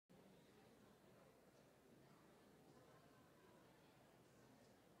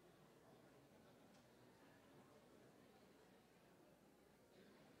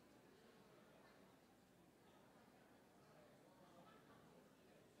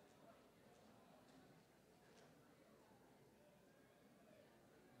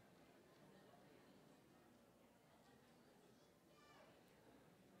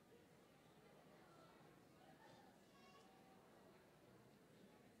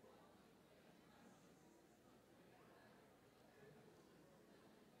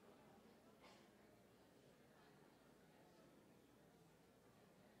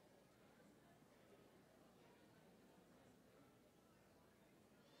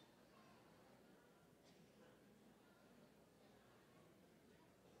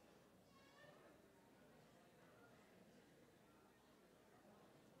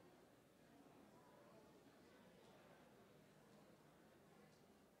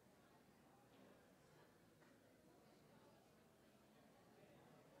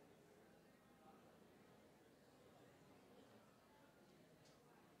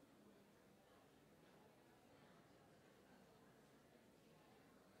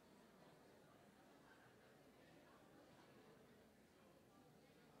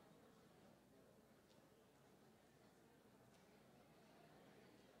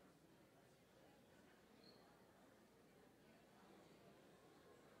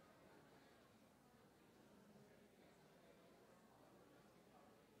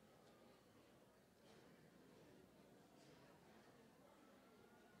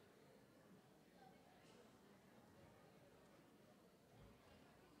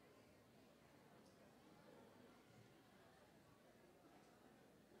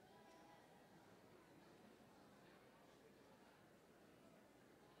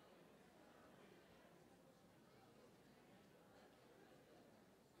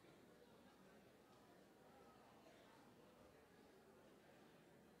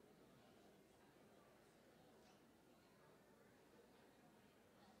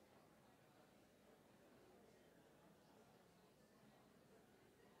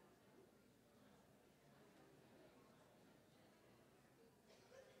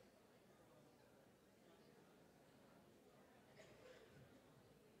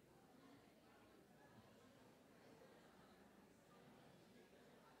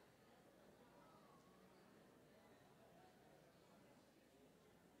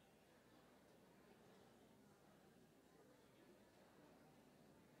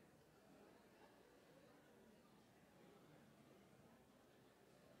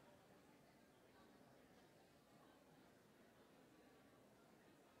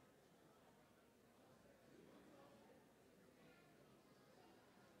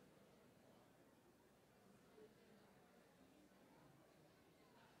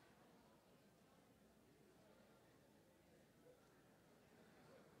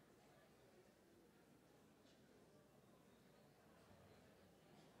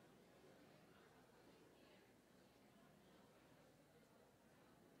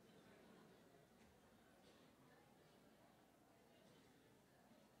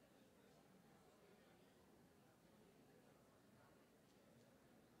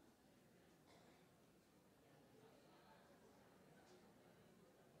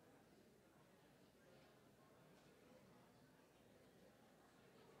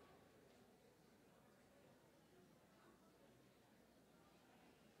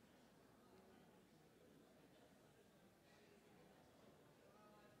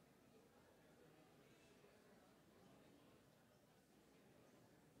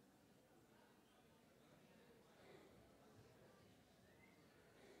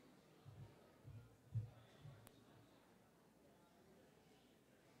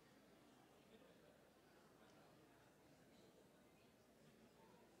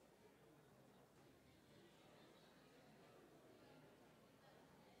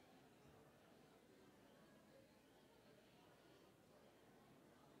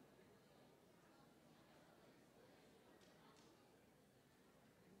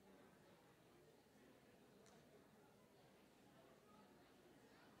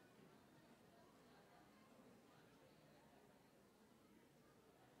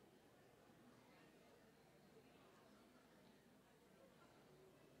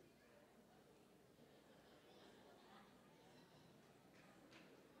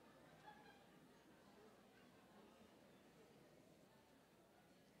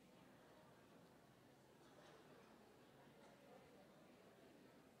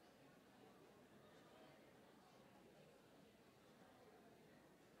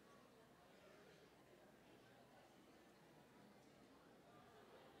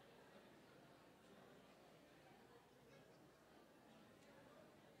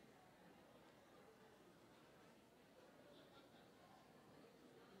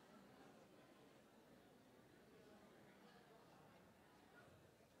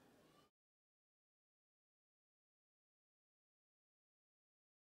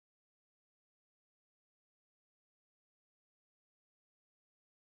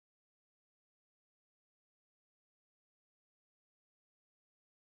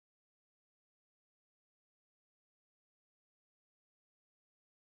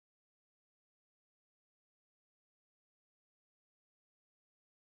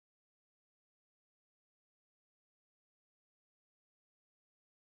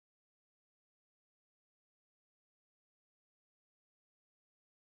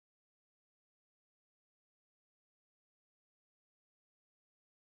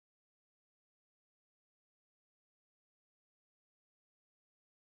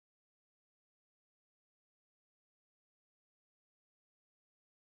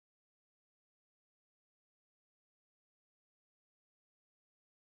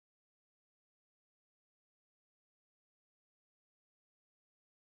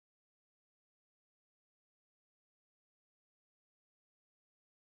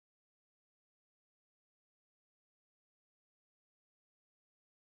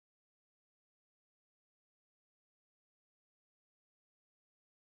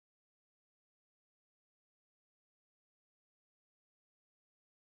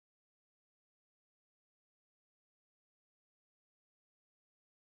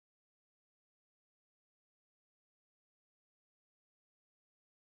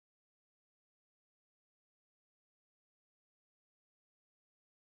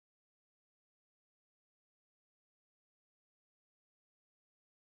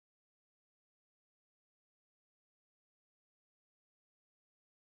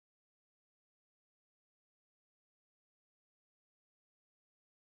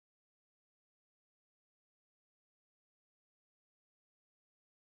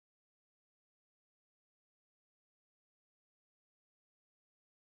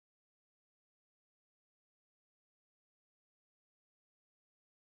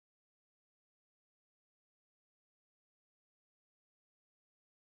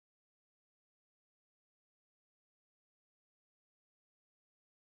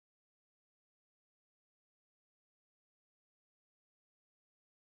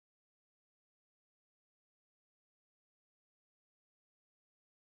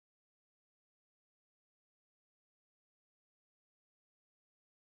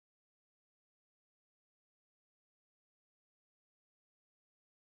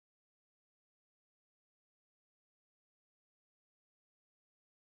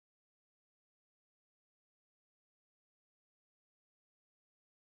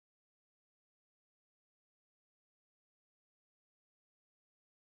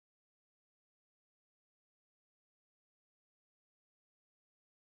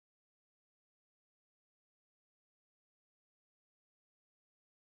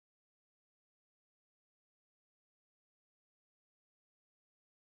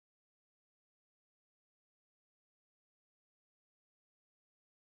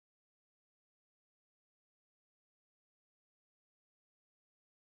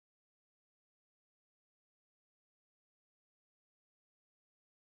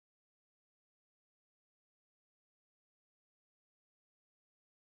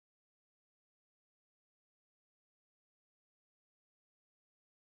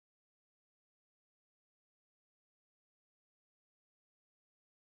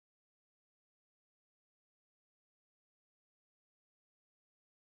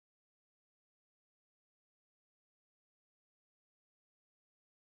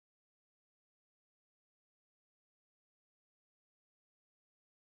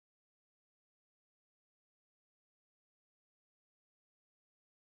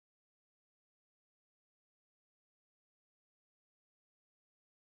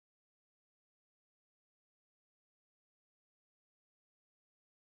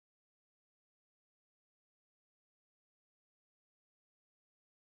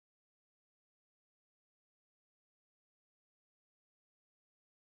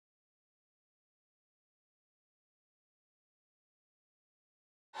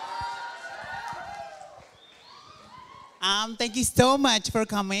Thank you so much for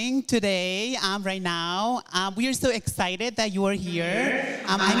coming today. Right now, we are so excited that you are here.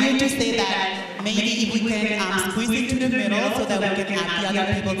 I'm here to say that maybe if we can squeeze into the middle so that we can have the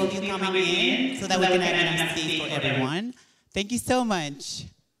other people still coming in, so that we can have enough space for everyone. Thank you so much.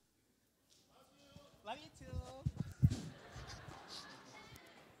 Love you too.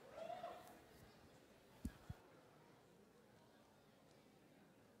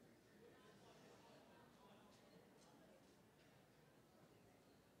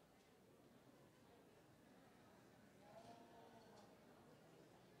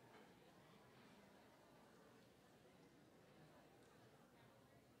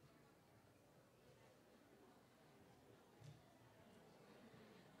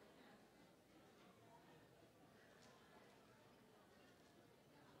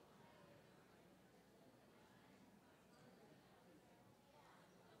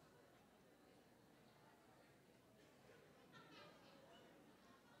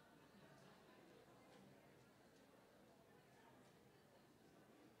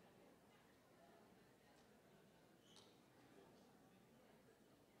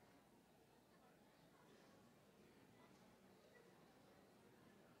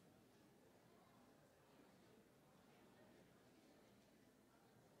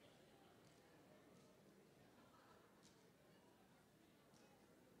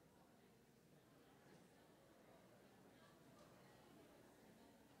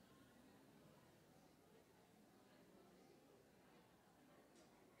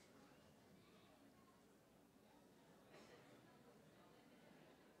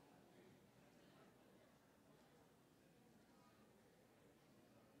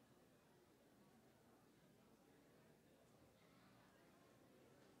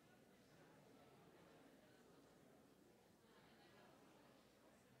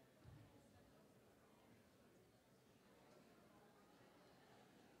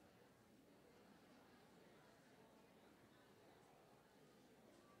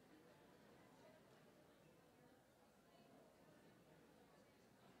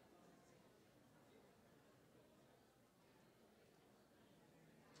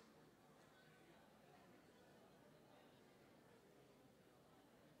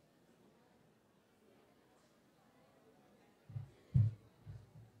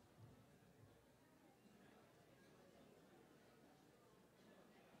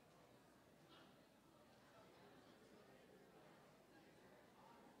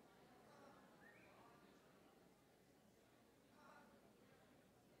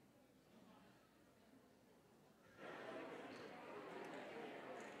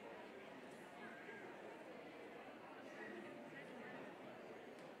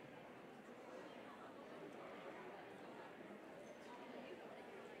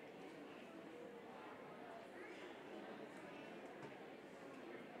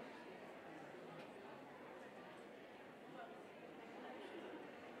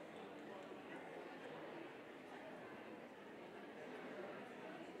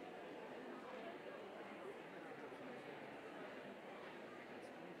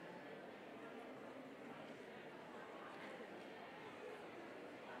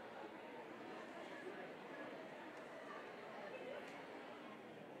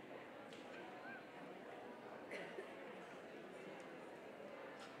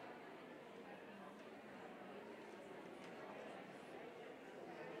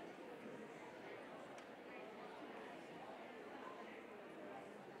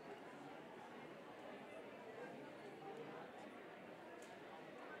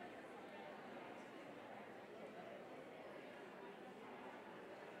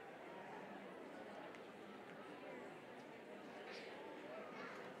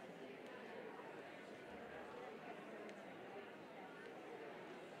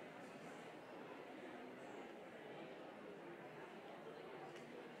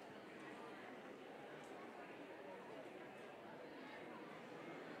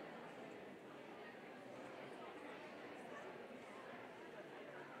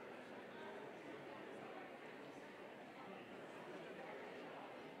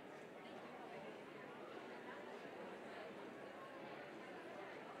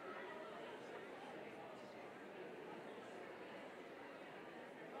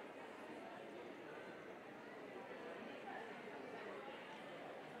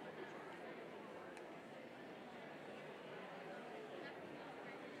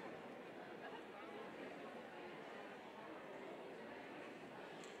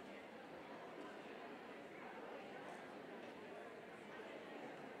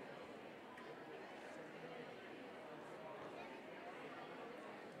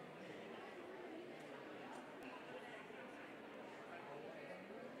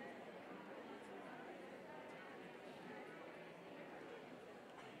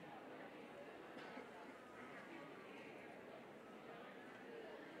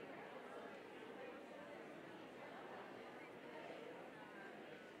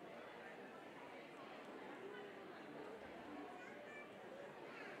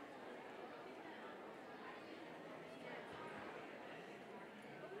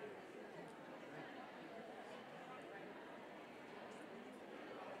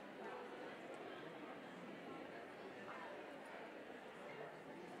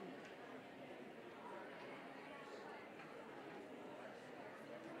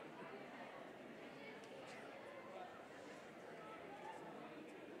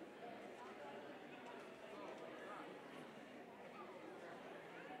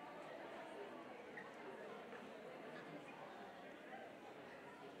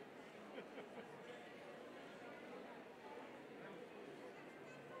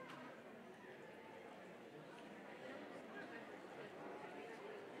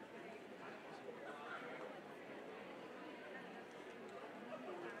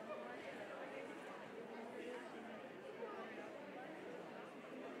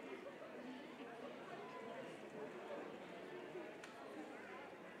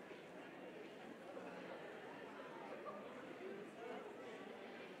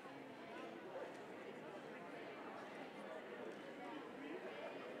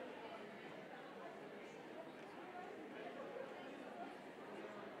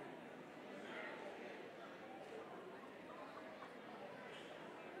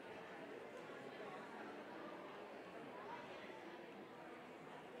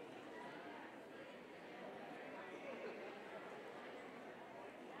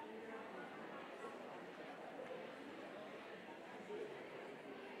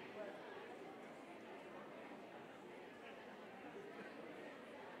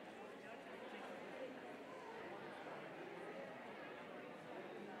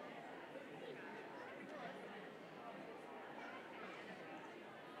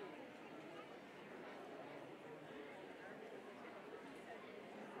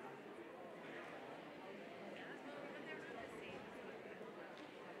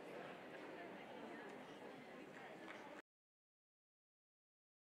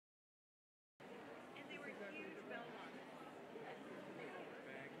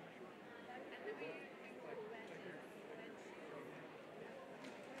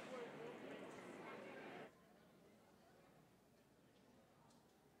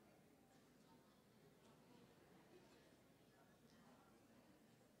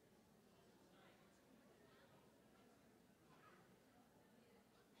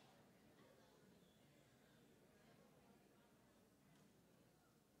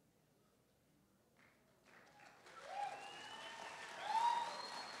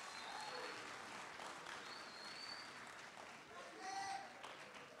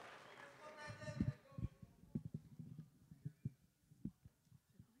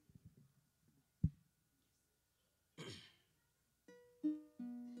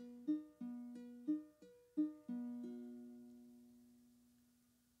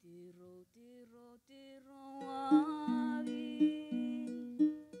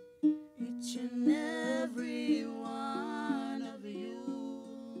 Each and every one of you,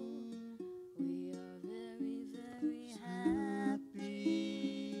 we are very, very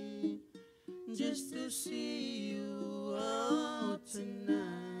happy just to see you out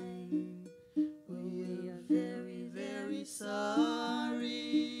tonight. We are very, very sorry.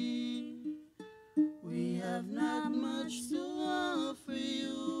 We have not much to offer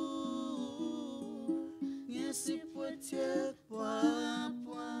you. Yes, it would take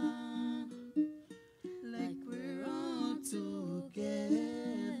like we're all together.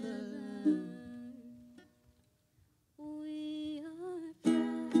 We are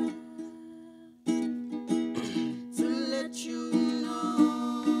proud to let you know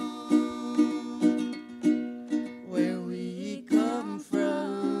where we come from.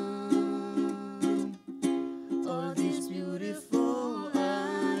 All these beautiful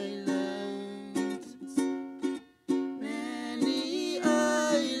islands, many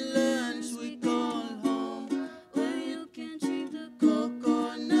islands we call home, where you can drink the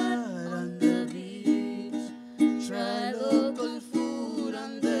coconut on the beach, try local food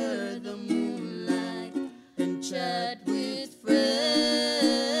under the moonlight, and chat with friends.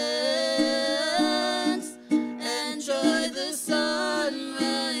 Enjoy the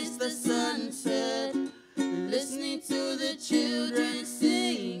sunrise, the sunset, listening to the children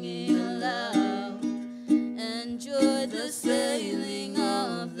singing aloud. Enjoy the sailing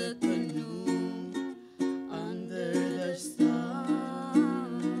of the canoe under the stars.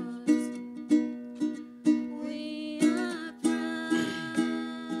 We are proud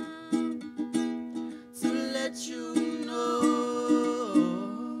to let you know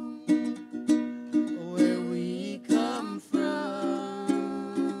where we come from.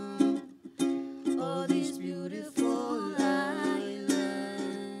 All these beautiful islands,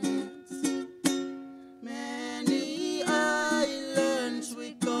 many islands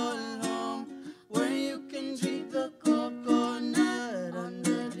we call home, where you can drink the coconut on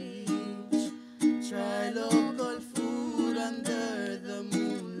the beach, try local food under the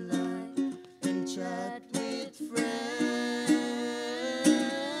moonlight, and chat with friends.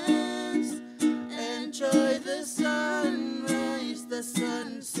 Enjoy the sunrise, the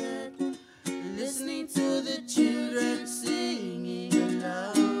sunset, listening to the children singing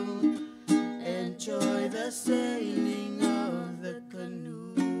aloud. Enjoy the sailing of the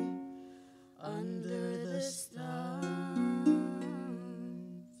canoe under the stars.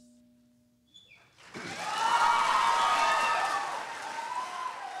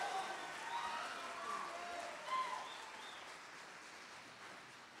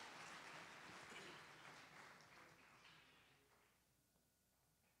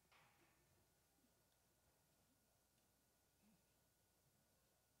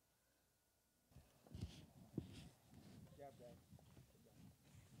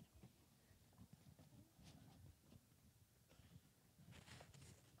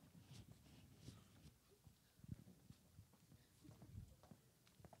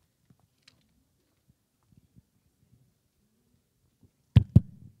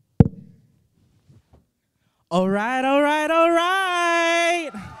 All right, all right, all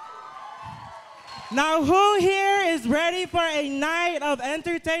right. Now, who here is ready for a night of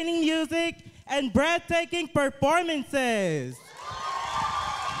entertaining music and breathtaking performances?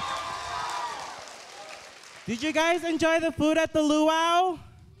 Did you guys enjoy the food at the luau?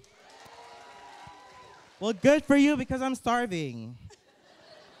 Well, good for you because I'm starving.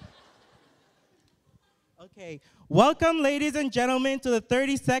 Okay, welcome, ladies and gentlemen, to the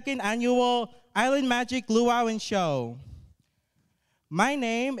 32nd annual Island Magic Luau and Show. My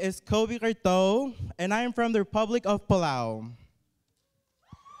name is Kobe Carto, and I am from the Republic of Palau.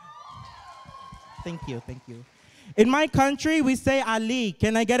 Thank you, thank you. In my country, we say Ali.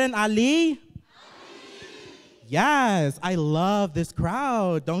 Can I get an Ali? Ali. Yes, I love this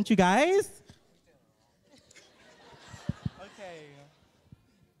crowd, don't you guys? Okay.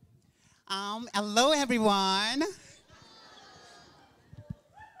 Hello, everyone.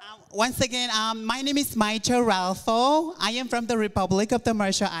 Once again, my name is Maicha Ralpho. I am from the Republic of the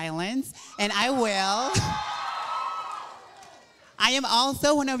Marshall Islands, and I am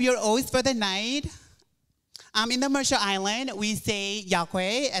also one of your hosts for the night. In the Marshall Island, we say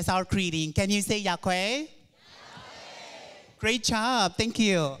Yakwe as our greeting. Can you say Yakwe? Great job, thank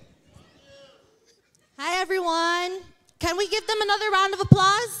you. Hi, everyone. Can we give them another round of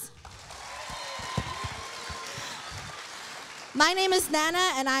applause? My name is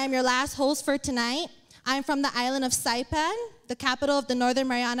Nana, and I am your last host for tonight. I'm from the island of Saipan, the capital of the Northern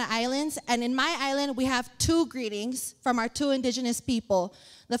Mariana Islands. And in my island, we have two greetings from our two indigenous people.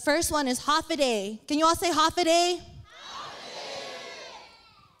 The first one is Hafiday. Can you all say Hafiday?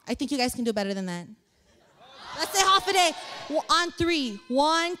 I think you guys can do better than that. Let's say Hafiday on three.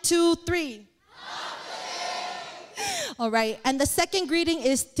 1, 2, 3. All right, and the second greeting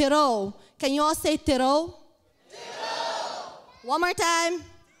is Tiro. Can you all say Tiro? Tiro. One more time.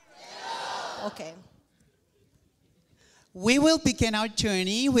 Tiro. Okay. We will begin our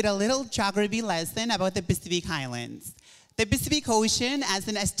journey with a little geography lesson about the Pacific Highlands. The Pacific Ocean has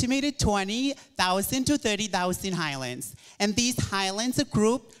an estimated 20,000 to 30,000 highlands. And these highlands are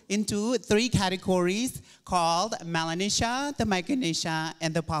grouped into three categories called Melanesia, the Micronesia,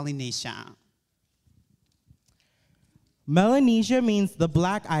 and the Polynesia. Melanesia means the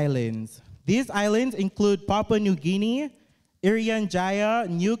Black Islands. These islands include Papua New Guinea, Irian Jaya,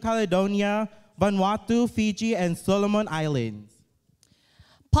 New Caledonia, Vanuatu, Fiji, and Solomon Islands.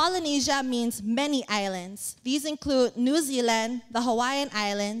 Polynesia means many islands. These include New Zealand, the Hawaiian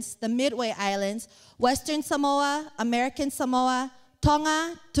Islands, the Midway Islands, Western Samoa, American Samoa,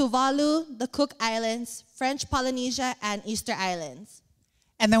 Tonga, Tuvalu, the Cook Islands, French Polynesia, and Easter Islands.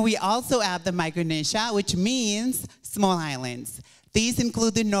 And then we also have the Micronesia, which means small islands. These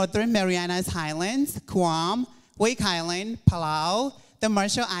include the Northern Marianas Highlands, Guam, Wake Island, Palau, the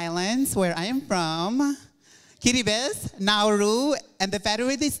Marshall Islands, where I am from, Kiribati, Nauru, and the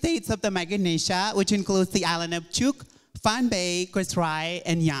Federated States of the Micronesia, which includes the island of Chuuk, Fan Bay, Coast Rai,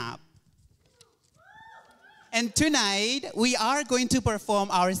 and Yap. And tonight, we are going to perform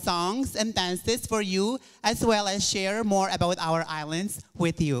our songs and dances for you, as well as share more about our islands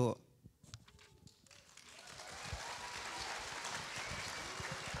with you.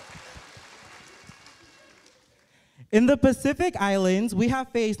 In the Pacific Islands, we have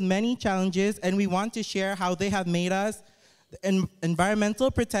faced many challenges, and we want to share how they have made us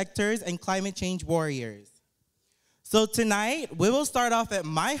environmental protectors and climate change warriors. So tonight, we will start off at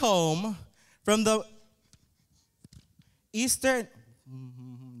my home from the northeast,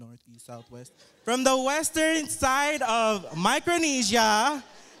 southwest, from the western side of Micronesia.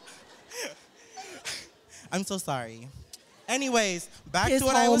 I'm so sorry. Anyways, back to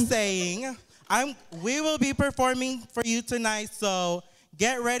what I was saying. We will be performing for you tonight, so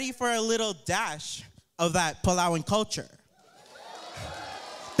get ready for a little dash of that Palauan culture.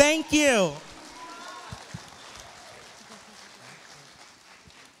 Thank you.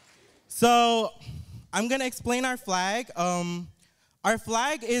 So I'm gonna explain our flag. Our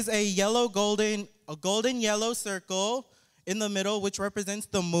flag is a golden yellow circle in the middle, which represents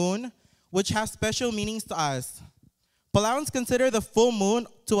the moon, which has special meanings to us. Palauans consider the full moon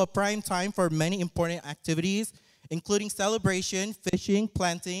to a prime time for many important activities, including celebration, fishing,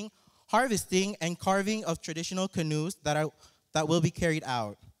 planting, harvesting, and carving of traditional canoes that will be carried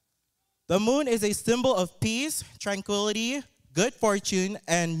out. The moon is a symbol of peace, tranquility, good fortune,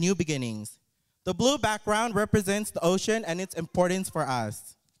 and new beginnings. The blue background represents the ocean and its importance for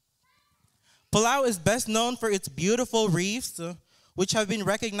us. Palau is best known for its beautiful reefs, which have been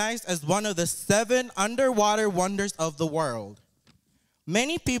recognized as one of the 7 underwater wonders of the world.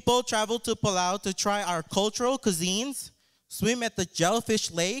 Many people travel to Palau to try our cultural cuisines, swim at the Jellyfish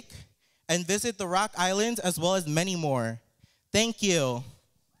Lake, and visit the Rock Islands, as well as many more. Thank you.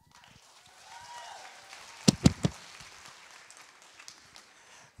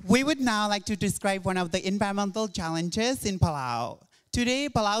 We would now like to describe one of the environmental challenges in Palau. Today,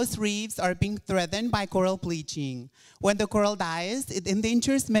 Palau's reefs are being threatened by coral bleaching. When the coral dies, it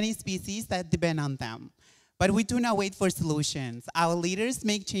endangers many species that depend on them. But we do not wait for solutions. Our leaders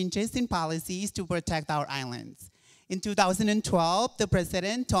make changes in policies to protect our islands. In 2012, the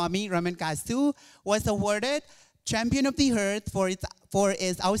president, Tommy Ramankasu, was awarded Champion of the Earth for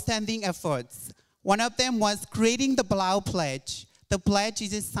his outstanding efforts. One of them was creating the Palau Pledge. The pledge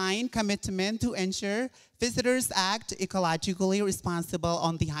is a signed commitment to ensure visitors act ecologically responsible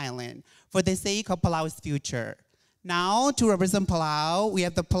on the island for the sake of Palau's future. Now, to represent Palau, we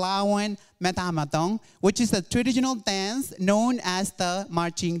have the Palauan Matamatong, which is a traditional dance known as the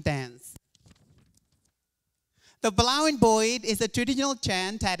marching dance. The Palauan Boid is a traditional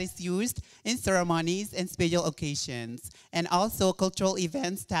chant that is used in ceremonies and special occasions, and also cultural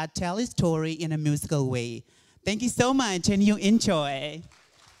events that tell a story in a musical way. Thank you so much, and you enjoy.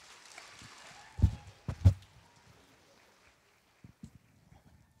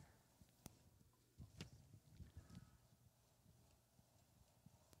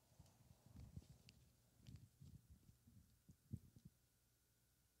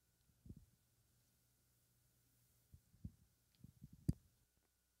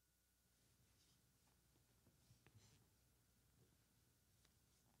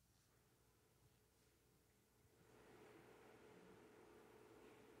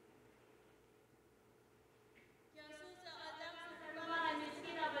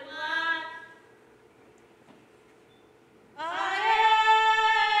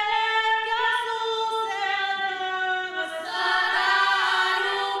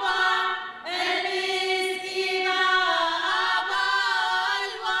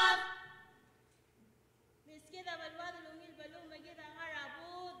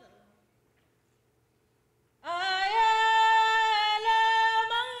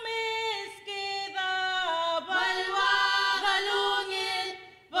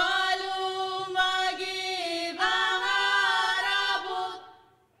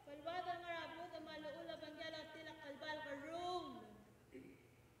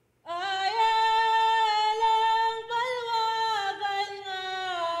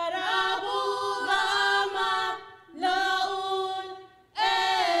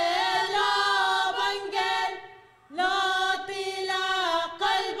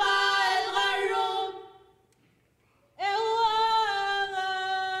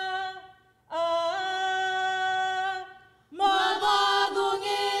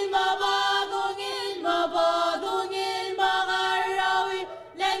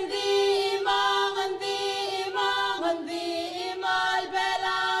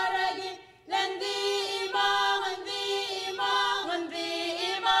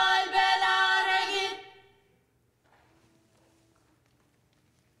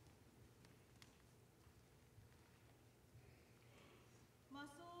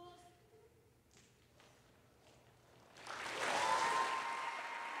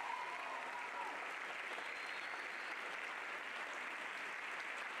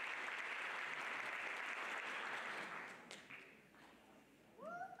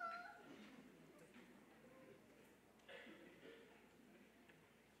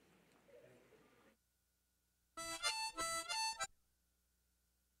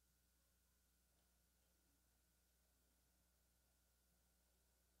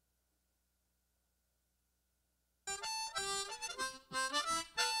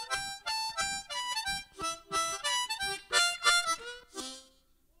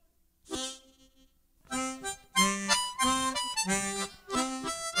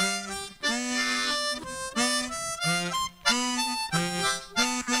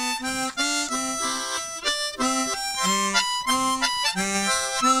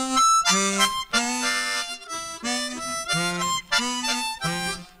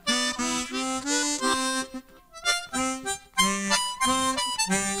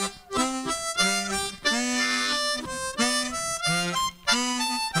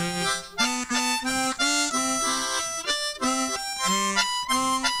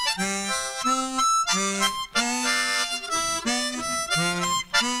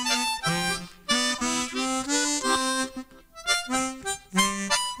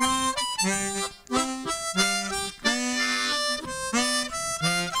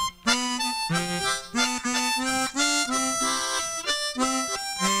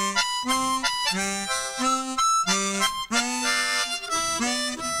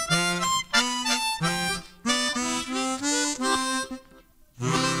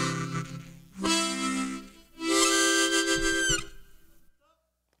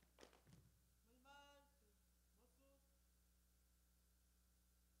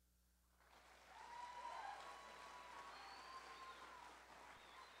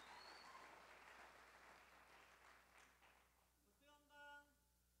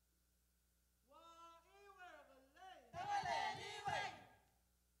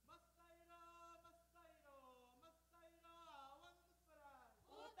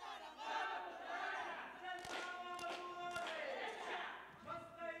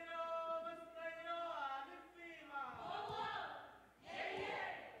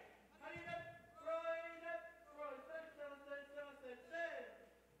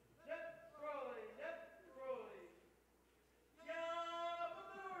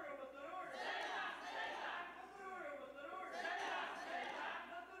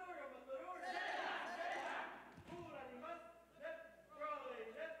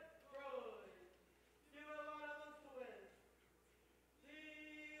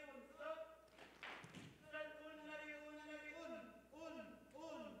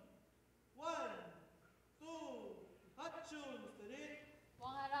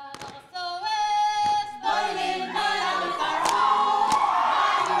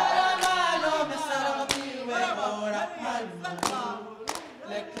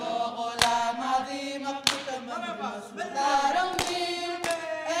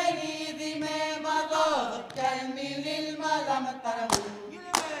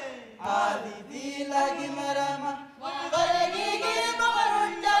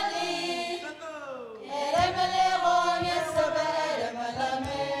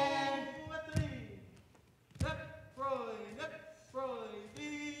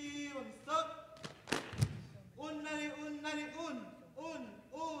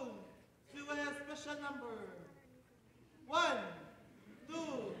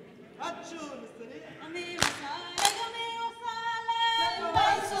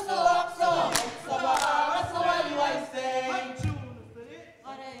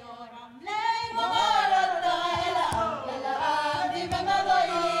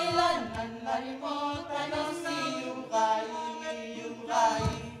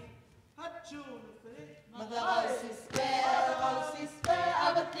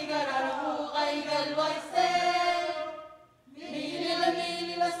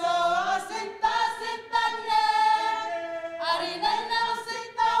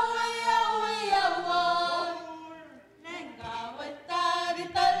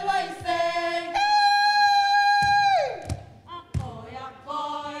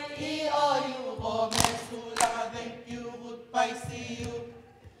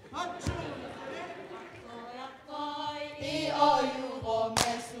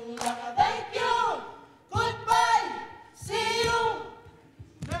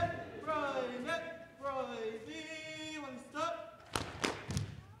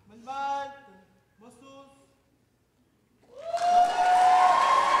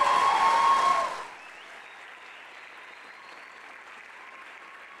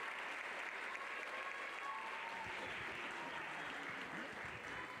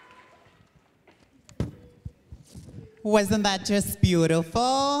 Wasn't that just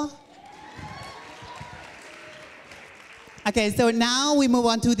beautiful? Okay, so now we move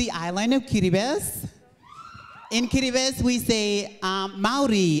on to the island of Kiribati. In Kiribati, we say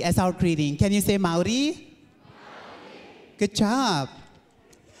Maori as our greeting. Can you say Maori? Good job.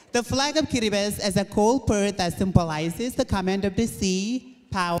 The flag of Kiribati is a cold bird that symbolizes the command of the sea,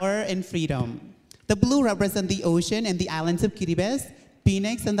 power, and freedom. The blue represents the ocean and the islands of Kiribati,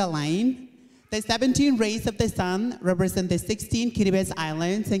 Phoenix, and the Line. The 17 rays of the sun represent the 16 Kiribati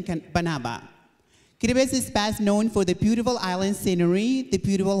Islands and Banaba. Kiribati is best known for the beautiful island scenery, the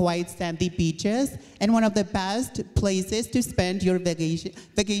beautiful white sandy beaches, and one of the best places to spend your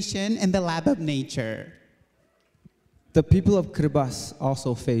vacation in the lap of nature. The people of Kiribati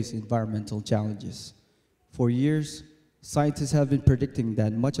also face environmental challenges. For years, scientists have been predicting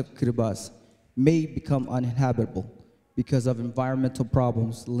that much of Kiribati may become uninhabitable because of environmental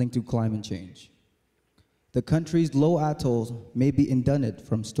problems linked to climate change. The country's low atolls may be inundated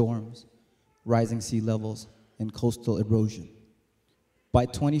from storms, rising sea levels, and coastal erosion. By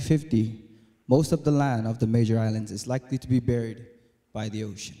 2050, most of the land of the major islands is likely to be buried by the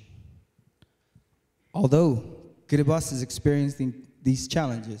ocean. Although Kiribati is experiencing these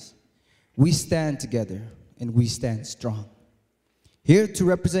challenges, We stand together and we stand strong. Here to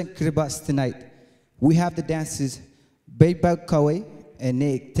represent Kiribati tonight, we have the dances Beibag Kawe and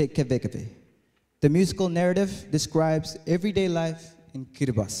Ne Tekevekeve. The musical narrative describes everyday life in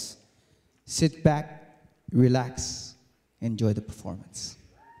Kiribati. Sit back, relax, enjoy the performance.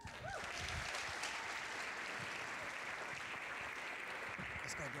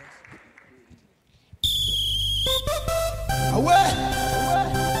 Away!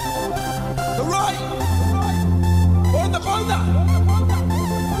 The right! On the corner!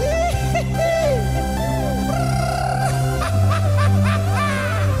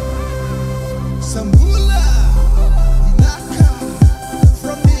 Sambula! Inaka!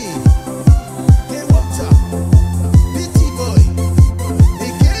 From me! Hey, what's up? BT boy!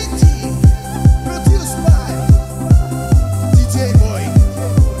 AKT! Produced by DJ boy!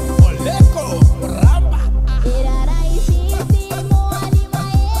 Oleko! Ramba!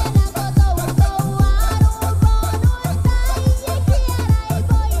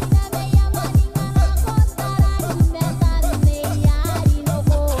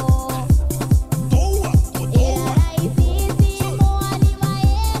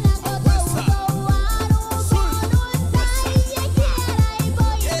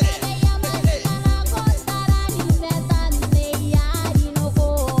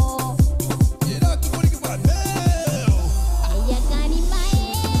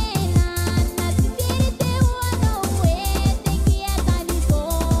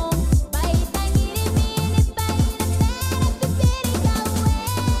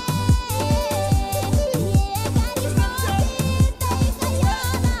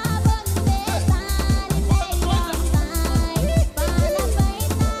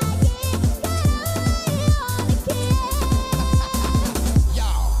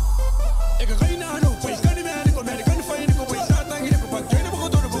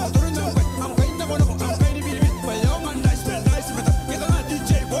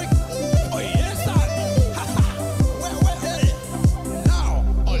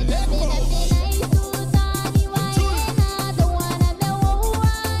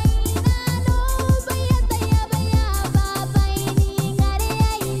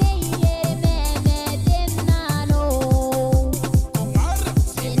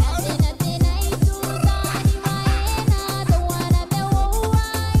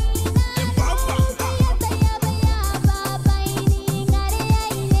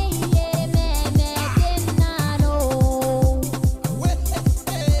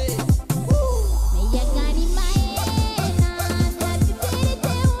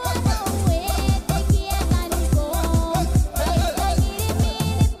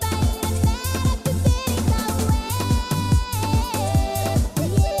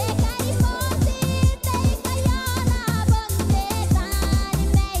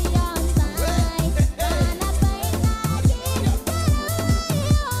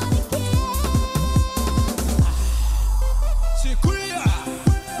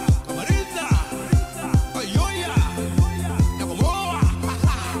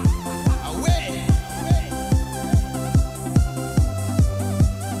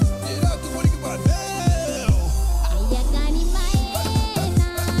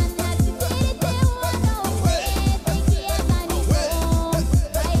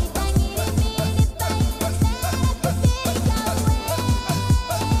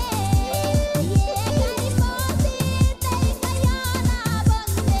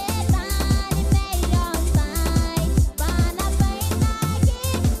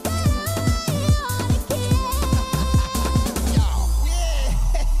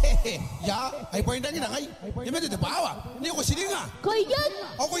 Ay po hindi na ngay. Yung medyo bawa. Hindi ko silinga. Kayan!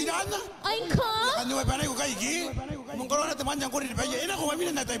 Ako inaan na. Ay ka! Ano may panay ko kay Gi? Mong karoon na teman yang ko rin pa. Ina ko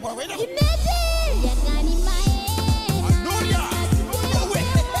mamina na tayo po. Ina ko. Imede! Yan nga ni Mae! Anoria! Uwe!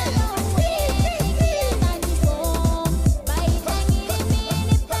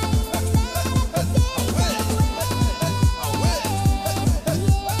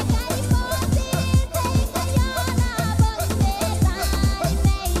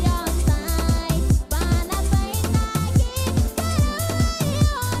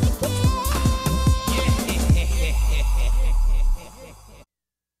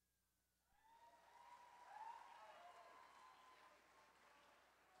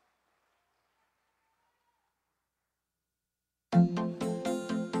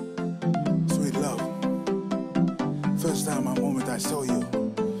 Sweet love, first time a moment I saw you,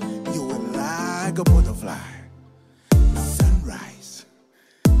 you were like a butterfly. Sunrise,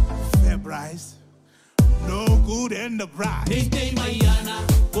 Febrise, no good enterprise. Neitei Maiana,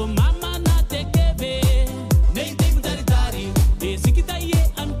 o mama na tekebe. Neitei mudari dari, esse que daí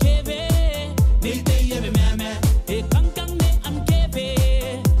é ankebe.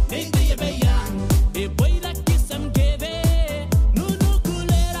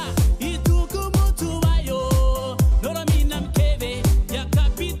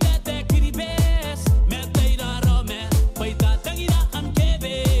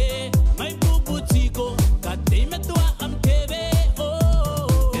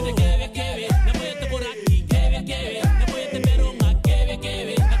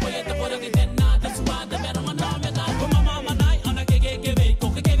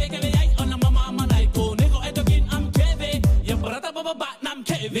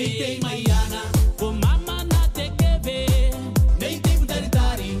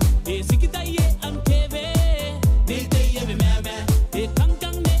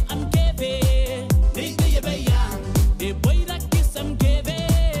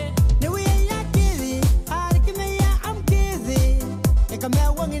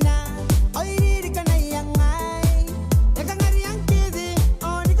 na oi ri ka na yang ai ya ka ngari yang kidi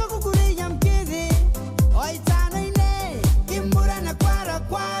oni ka kukuri yang kidi oi tano ine kimura na kwara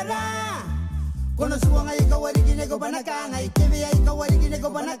kwara kono suanga ika wari gine ko banaka ngai kibi ika wari gine ko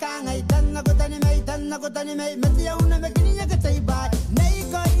banaka ngai tan na ko tani mai meti ya una me kini ya ka tai ba nei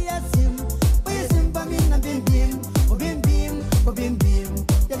ko ya sim pa min na bim bim o bim bim o bim bim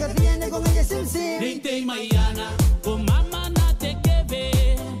ya ka tiene ko ngai sim sim Nei te maiana, ko mama na te keve.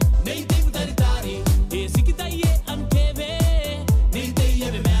 Nei te mutaritari, e sikita ye am keve. Nei te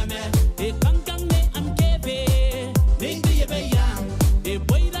yebe meme, e kankang ne am keve. Nei te yebe yang, e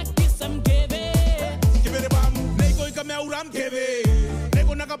boira kiss am keve. Kibere bam, nego ika me auram keve,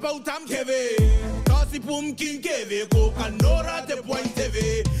 nego nakapau tam keve, kasi pum kin keve, ko kanora te point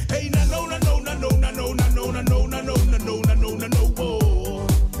teve. Hey na no na no na no na no na no na no na no na no na no na no oh.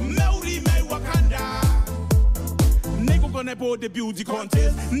 Meuri me Wakanda. Nego gonna po the beauty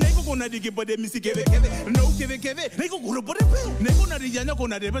contest, nego gonna digi po the missy keve keve, no keve keve, nego gonna po the pe, nego na riya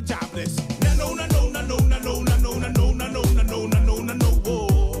gonna de be jobless. Na no na no na no na no na no na no na no na no na no na no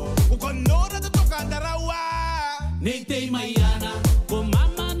oh. Ko kanora te tokanda rawa. Nei te maiana, ko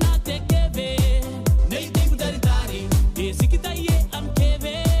mama na te keve. Nei te mutaritari, e sikita ye am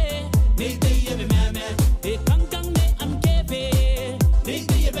keve. Nei te yebe meme, e kankang ne am keve. Nei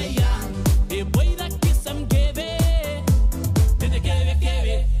te yebe yang, e boira kiss am keve. Nei te keve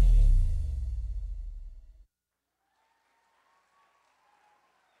keve.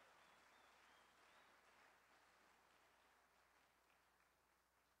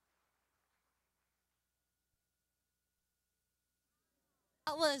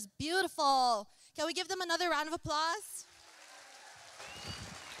 That was beautiful. Can we give them another round of applause?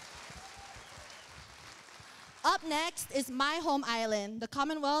 Up next is my home island, the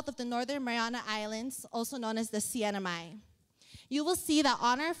Commonwealth of the Northern Mariana Islands, also known as the CNMI. You will see that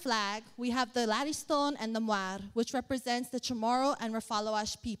on our flag, we have the Ladistone and the Muar, which represents the Chamorro and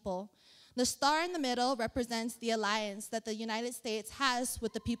Rafalawash people. The star in the middle represents the alliance that the United States has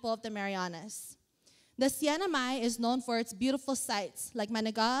with the people of the Marianas. The CNMI is known for its beautiful sites like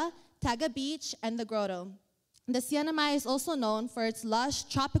Managa, Taga Beach, and the Grotto. The CNMI is also known for its lush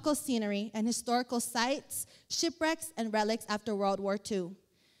tropical scenery and historical sites, shipwrecks, and relics after World War II.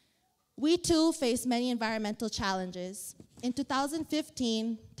 We too face many environmental challenges. In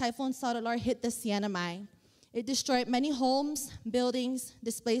 2015, Typhoon Sauralor hit the CNMI. It destroyed many homes, buildings,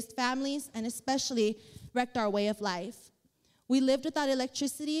 displaced families, and especially wrecked our way of life. We lived without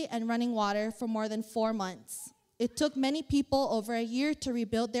electricity and running water for more than 4 months. It took many people over a year to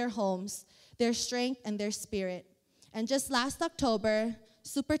rebuild their homes, their strength, and their spirit. And just last October,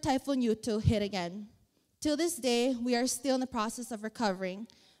 Super Typhoon Yutu hit again. Till this day, we are still in the process of recovering,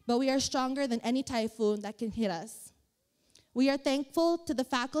 but we are stronger than any typhoon that can hit us. We are thankful to the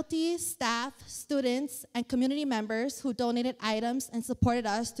faculty, staff, students, and community members who donated items and supported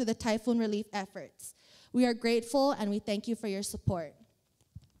us through the typhoon relief efforts. We are grateful and we thank you for your support.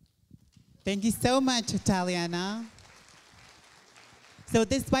 Thank you so much, Taliana. So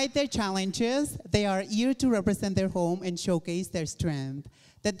despite their challenges, they are here to represent their home and showcase their strength.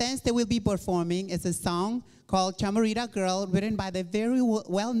 The dance they will be performing is a song called Chamorita Girl, written by the very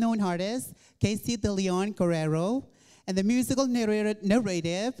well-known artist, Casey De Leon Guerrero. And the musical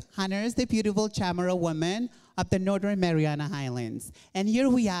narrative honors the beautiful Chamorro woman of the Northern Mariana Islands. And here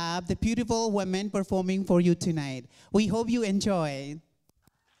we have the beautiful women performing for you tonight. We hope you enjoy.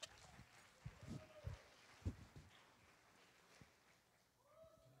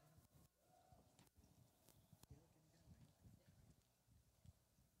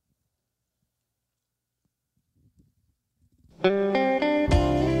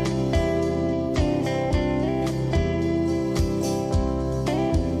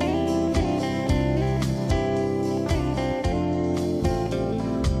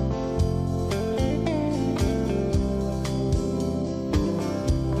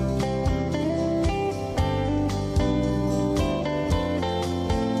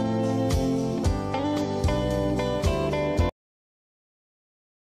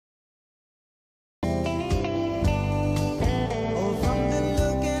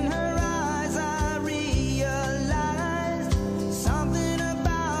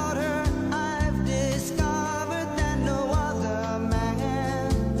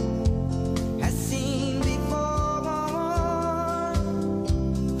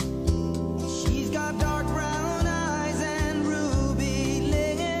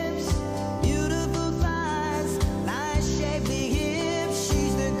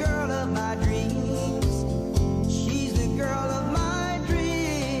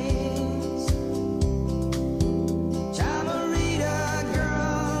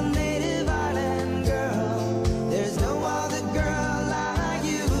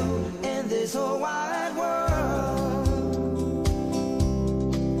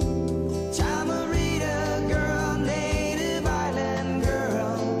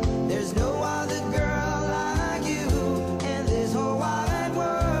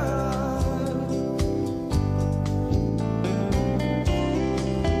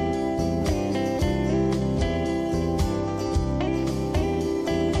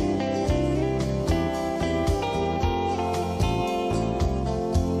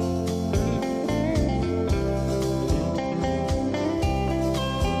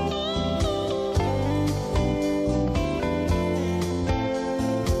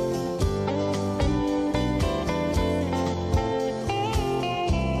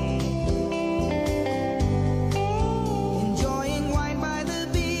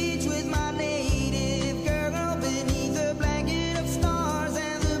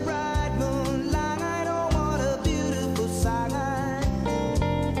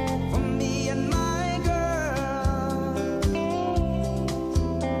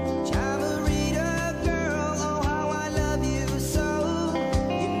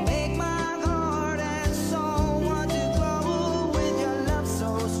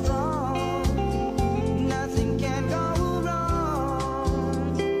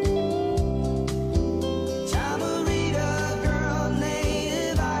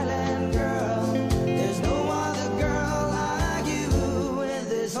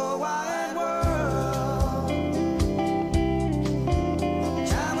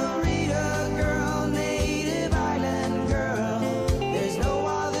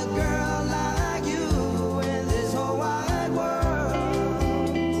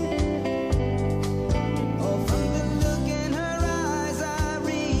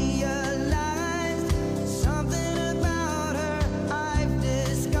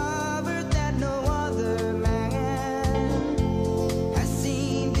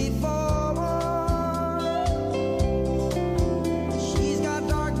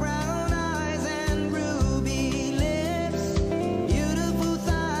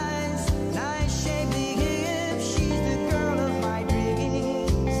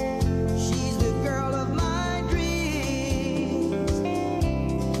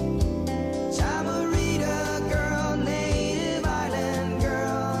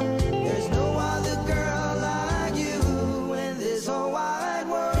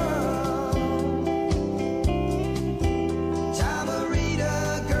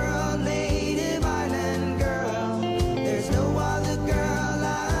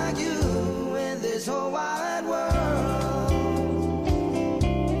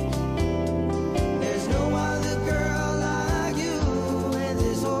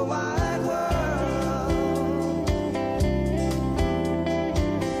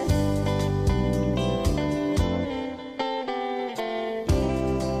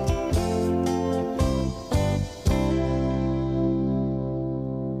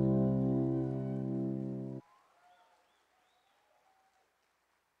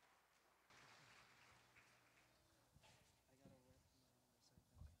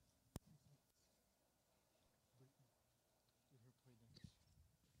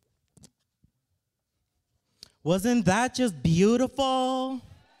 Wasn't that just beautiful?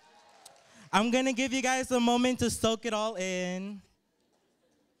 I'm gonna give you guys a moment to soak it all in.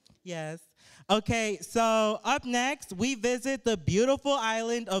 Yes. Okay, so up next, we visit the beautiful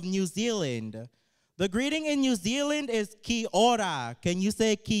island of New Zealand. The greeting in New Zealand is ki ora. Can you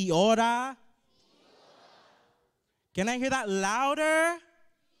say ki ora? Can I hear that louder?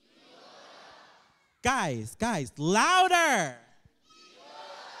 Guys, louder!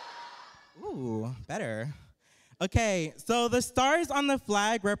 Ooh, better. Okay, so the stars on the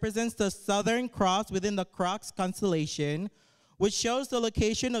flag represents the Southern Cross within the Crux constellation, which shows the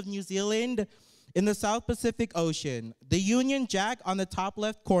location of New Zealand in the South Pacific Ocean. The Union Jack on the top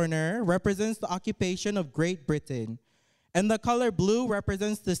left corner represents the occupation of Great Britain, and the color blue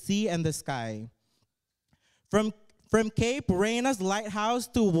represents the sea and the sky. From Cape Reina's lighthouse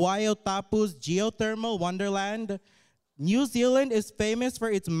to Waiotapu's geothermal wonderland, New Zealand is famous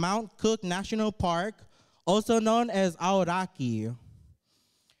for its Mount Cook National Park, also known as Aoraki.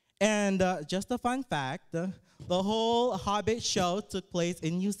 And just a fun fact, the whole Hobbit show took place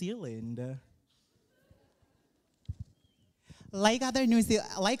in New Zealand. Like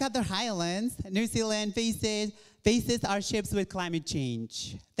other highlands, New Zealand faces hardships with climate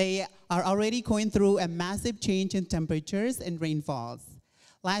change. They are already going through a massive change in temperatures and rainfalls.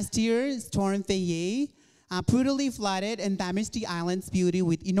 Last year, Storm Fayet brutally flooded and damaged the island's beauty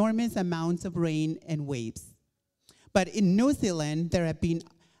with enormous amounts of rain and waves. But in New Zealand, there have been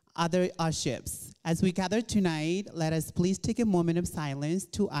other hardships. As we gather tonight, let us please take a moment of silence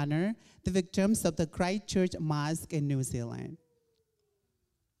to honor the victims of the Christchurch Mosque in New Zealand.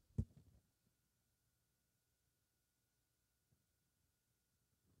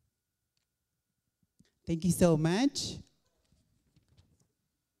 Thank you so much.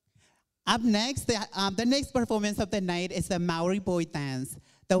 Up next, the next performance of the night is the Maori boy dance.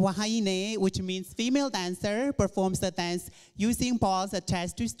 The Wahaine, which means female dancer, performs the dance using balls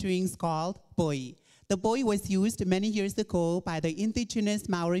attached to strings called boi. The boi was used many years ago by the indigenous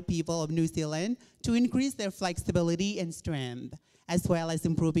Maori people of New Zealand to increase their flexibility and strength, as well as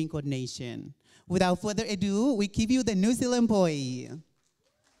improving coordination. Without further ado, we give you the New Zealand boi.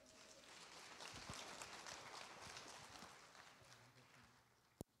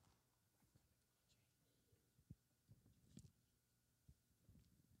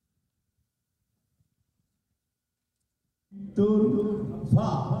 Tur fa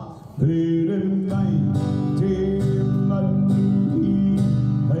rem mai te man hi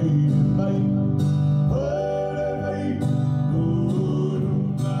hey mai hey tur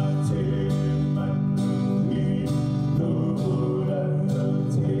ma te man hi no ra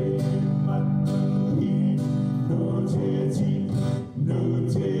te man hi no te ti no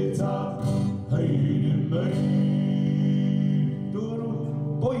te ta hey mai tur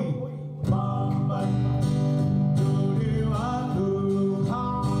boy ma mai.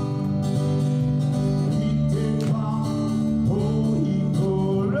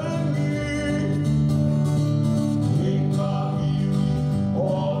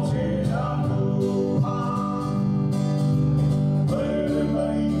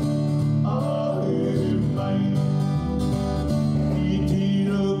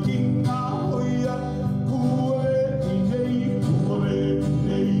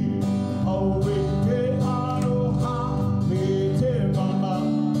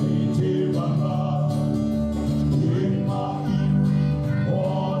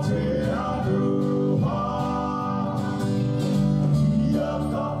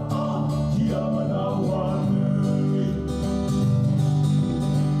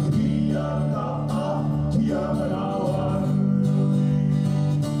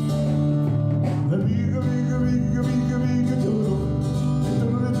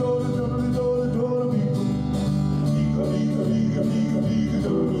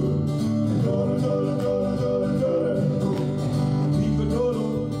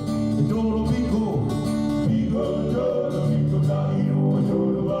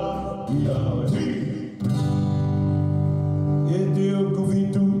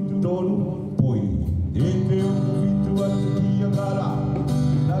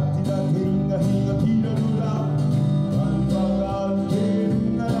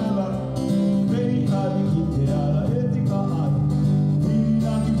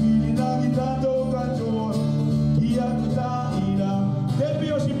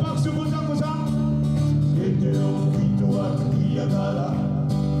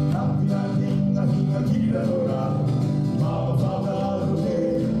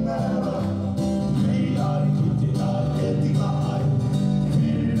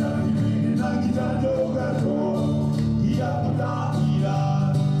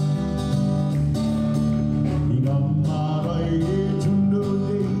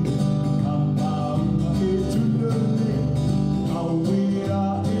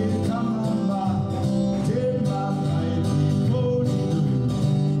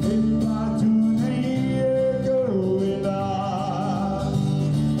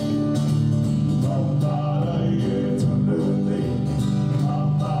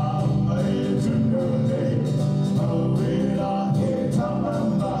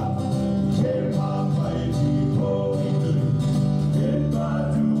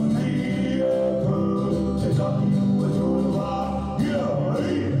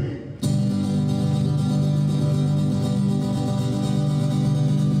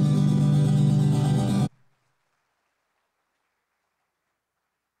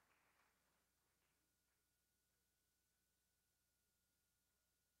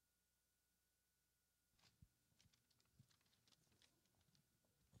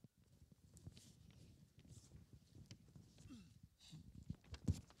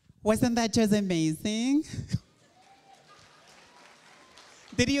 Wasn't that just amazing?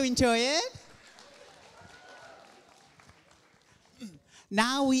 Did you enjoy it?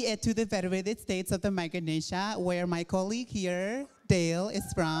 Now we head to the Federated States of the Micronesia, where my colleague here, Dale, is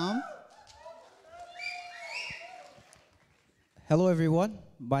from. Hello, everyone.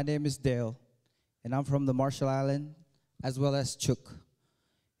 My name is Dale, and I'm from the Marshall Islands, as well as Chuk.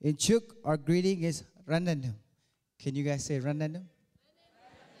 In Chuk, our greeting is Randanum. Can you guys say Randanum?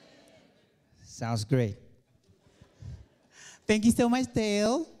 Sounds great. Thank you so much,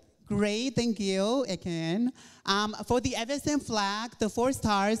 Dale. Great, thank you again. For the FSM flag, the 4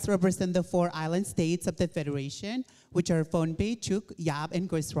 stars represent the 4 island states of the Federation, which are Phon Pe, Chuk, Yap, and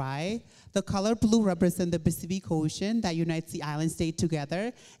Gos Rai. The color blue represents the Pacific Ocean that unites the island state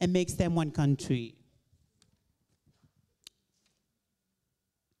together and makes them one country.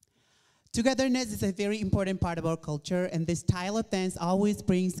 Togetherness is a very important part of our culture, and this style of dance always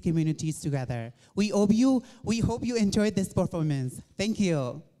brings communities together. We hope you enjoyed this performance. Thank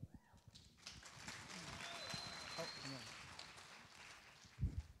you.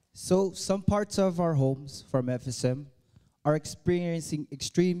 So some parts of our homes from FSM are experiencing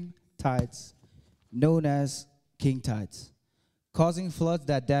extreme tides known as king tides, causing floods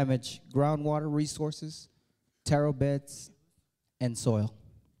that damage groundwater resources, taro beds, and soil.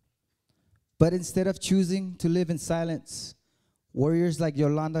 But instead of choosing to live in silence, warriors like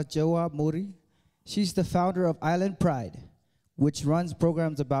Yolanda Joab Mori, she's the founder of Island Pride, which runs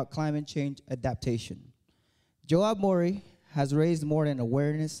programs about climate change adaptation. Joab Mori has raised more than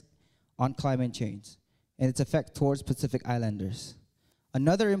awareness on climate change and its effect towards Pacific Islanders.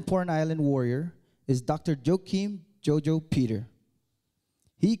 Another important island warrior is Dr. Joachim Jojo Peter.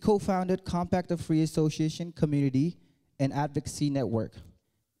 He co-founded Compact of Free Association Community and Advocacy Network,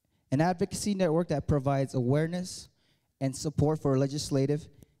 an advocacy network that provides awareness and support for legislative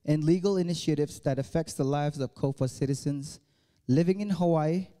and legal initiatives that affects the lives of COFA citizens living in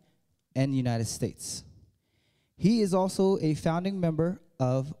Hawaii and the United States. He is also a founding member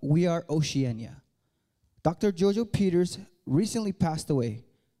of We Are Oceania. Dr. Jojo Peters recently passed away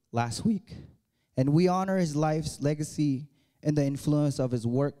last week, and we honor his life's legacy and the influence of his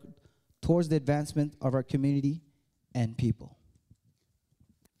work towards the advancement of our community and people.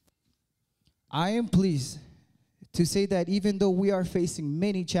 I am pleased to say that even though we are facing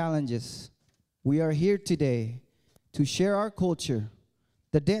many challenges, we are here today to share our culture.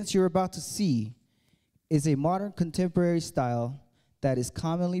 The dance you're about to see is a modern contemporary style that is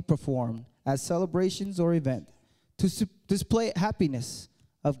commonly performed at celebrations or events to display happiness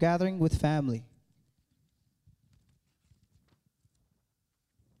of gathering with family.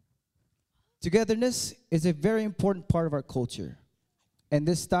 Togetherness is a very important part of our culture, and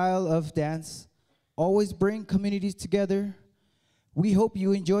this style of dance always brings communities together. We hope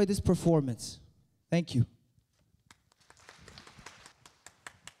you enjoy this performance. Thank you.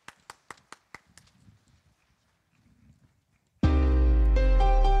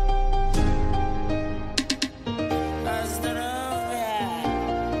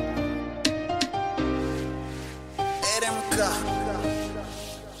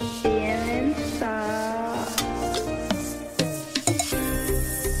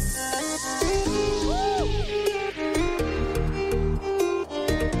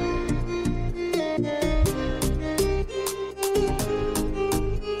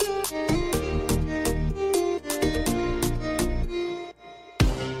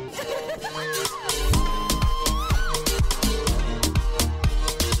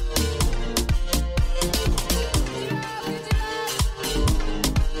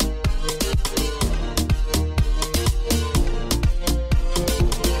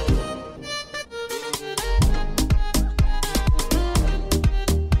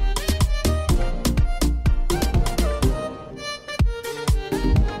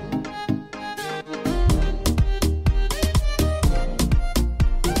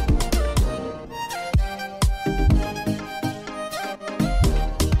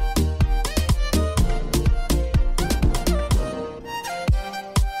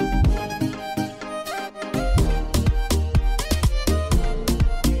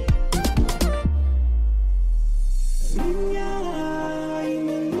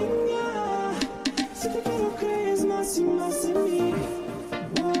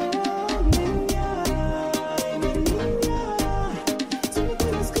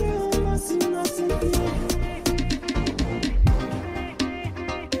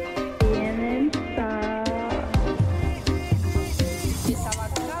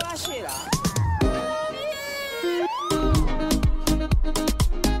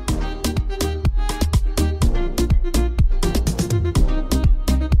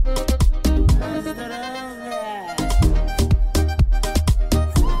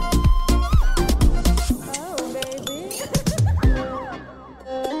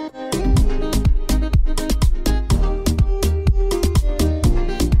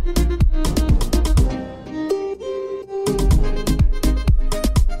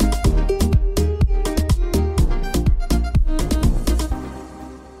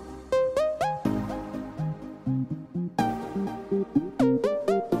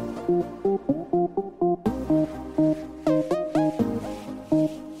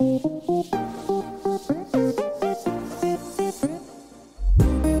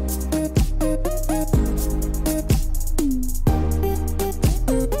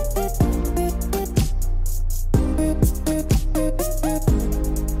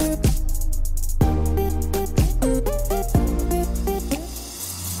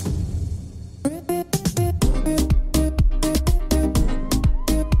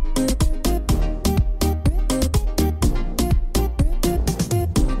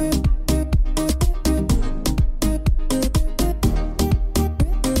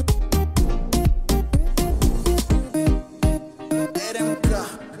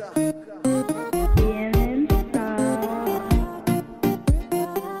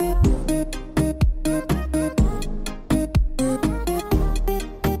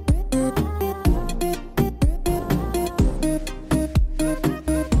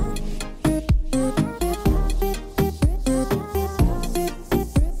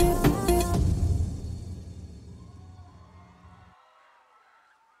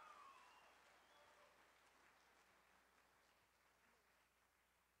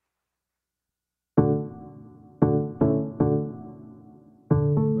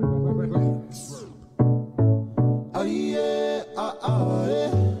 oh,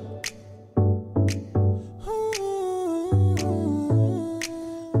 yeah.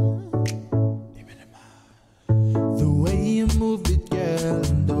 The way you move it, girl,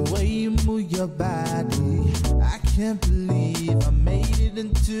 and the way you move your body, I can't believe I made it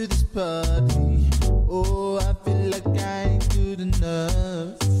into this party. Oh, I feel like I ain't good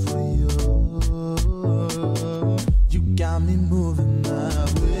enough for you. You got me moving my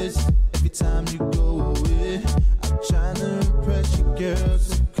waist every time you go away. I'm trying to impress you, girl,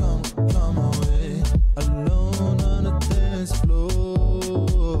 so come away. Alone on the dance floor,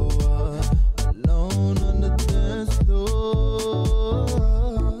 alone on the dance floor.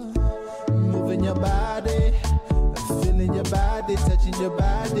 Moving your body, feeling your body, touching your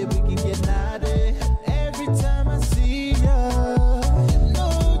body, we can get naughty. Every time I see you, you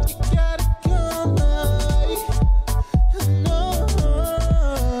know you gotta come right. No,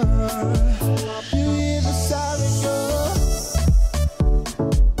 you hear the siren go.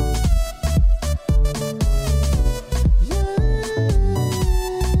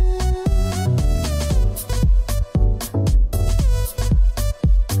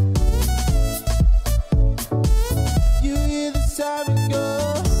 You hear the siren go.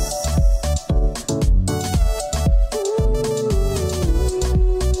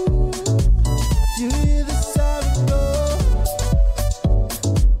 You hear the siren go.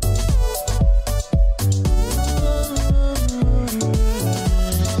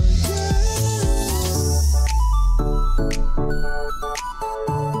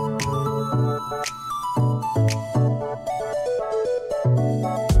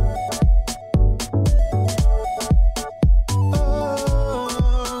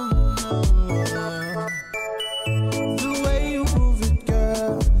 The way you move it,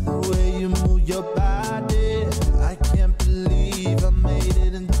 girl, the way you move your body, I can't believe I made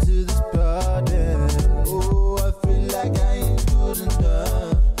it into this party. Oh, I feel like I ain't good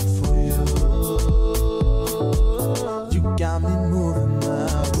enough for you. You got me moving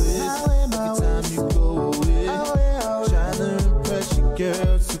my waist every time you go away. Trying to impress you,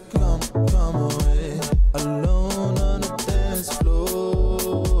 girl, so come away. Alone on the dance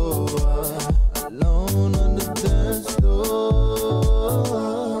floor, alone on the dance floor.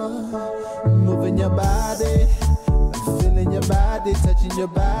 Moving your body, feeling your body, touching your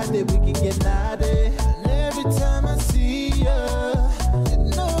body, we can get naughty. And every time I see you, you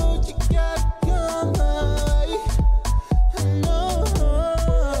know you gotta come right. No,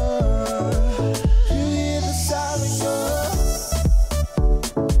 you hear the siren go.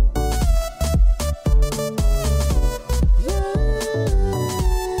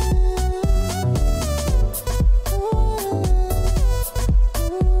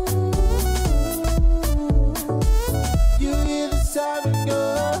 You hear the siren go.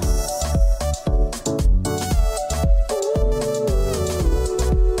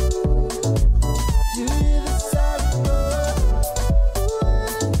 You hear the siren go.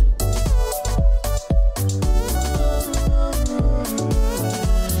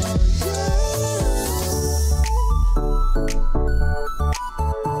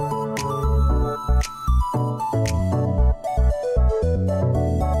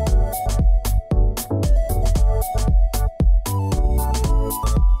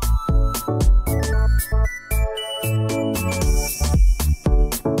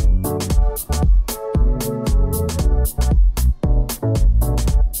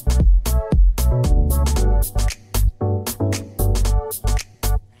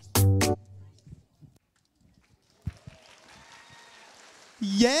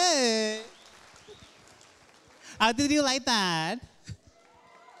 Yay! How did you like that?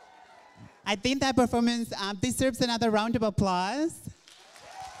 I think that performance deserves another round of applause.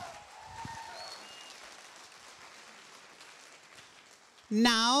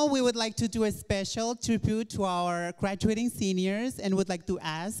 Now we would like to do a special tribute to our graduating seniors and would like to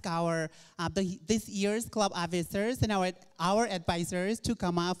ask our this year's club officers and our advisors to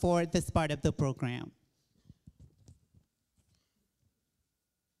come up for this part of the program.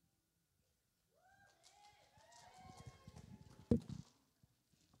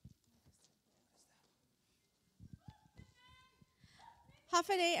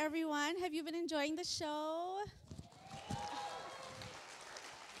 Happy day, everyone. Have you been enjoying the show?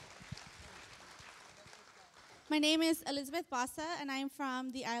 My name is Elizabeth Basa, and I'm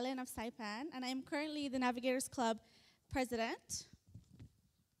from the island of Saipan, and I'm currently the Navigators Club president.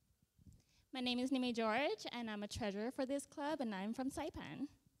 My name is Nime George, and I'm a treasurer for this club, and I'm from Saipan.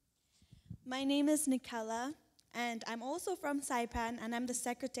 My name is Nikela, and I'm also from Saipan, and I'm the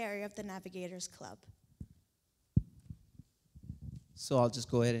secretary of the Navigators Club. So I'll just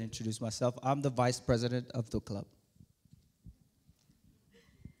go ahead and introduce myself. I'm the vice president of the club.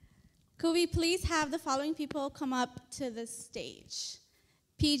 Could we please have the following people come up to the stage?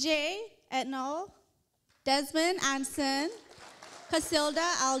 PJ Etnol, Desmond Anson, Casilda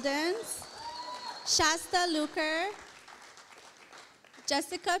Aldens, Shasta Luker,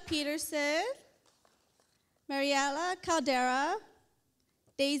 Jessica Peterson, Mariela Caldera,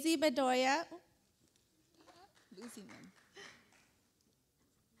 Daisy Bedoya,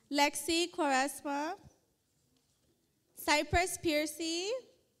 Lexi Quaresma, Cypress Piercy,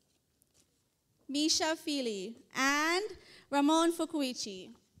 Misha Feely, and Ramon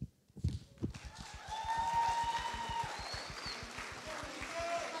Fukuichi.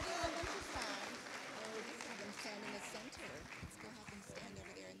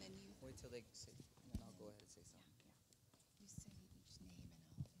 Wait till they say, and then I'll go ahead and say something.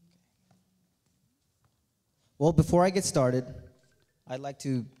 Well, before I get started, I'd like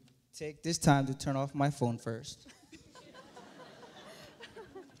to take this time to turn off my phone first.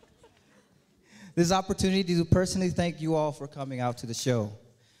 This opportunity to personally thank you all for coming out to the show.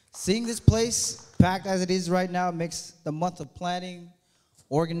 Seeing this place packed as it is right now makes the month of planning,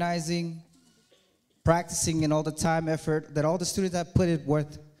 organizing, practicing, and all the time, effort that all the students have put it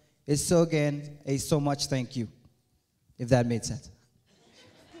worth is so again a so much thank you, if that made sense.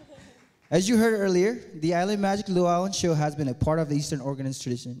 As you heard earlier, the Island Magic Luau Show has been a part of the Eastern Organ's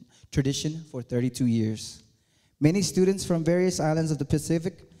tradition for 32 years. Many students from various islands of the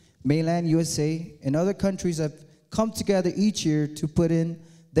Pacific, mainland USA, and other countries have come together each year to put in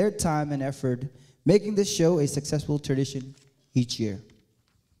their time and effort, making this show a successful tradition each year.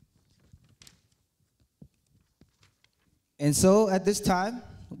 And so at this time,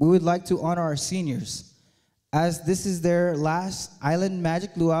 we would like to honor our seniors. As this is their last Island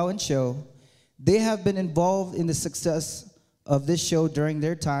Magic Luau show, they have been involved in the success of this show during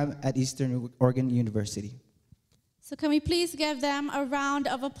their time at Eastern Oregon University. So can we please give them a round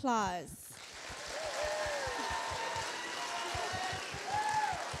of applause?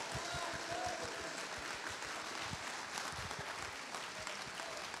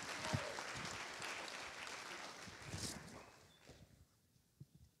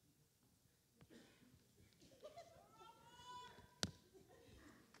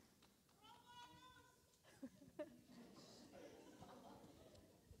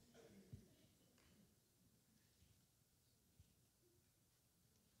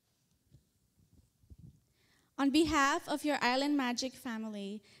 On behalf of your Island Magic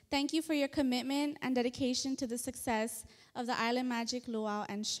family, thank you for your commitment and dedication to the success of the Island Magic Luau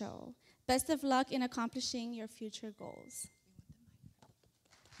and Show. Best of luck in accomplishing your future goals.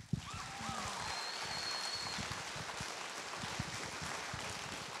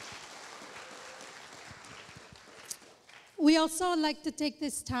 We also like to take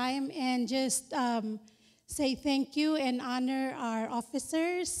this time and just say thank you and honor our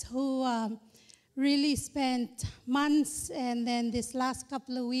officers who really spent months and then this last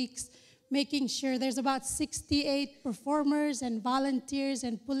couple of weeks making sure there's about 68 performers and volunteers,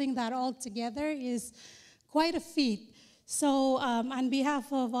 and pulling that all together is quite a feat. So on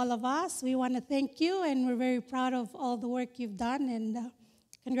behalf of all of us, we want to thank you, and we're very proud of all the work you've done, and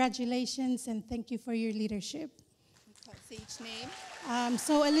congratulations and thank you for your leadership. Say each name.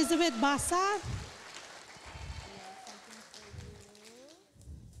 So Elizabeth Basa,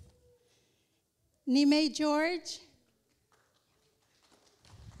 Nime George,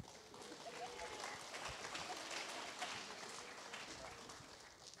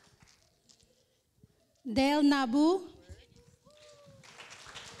 Dale Nabu,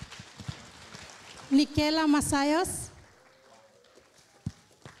 Nikela Masayos,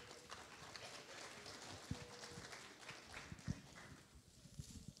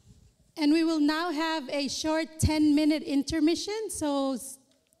 and we will now have a short 10-minute intermission, so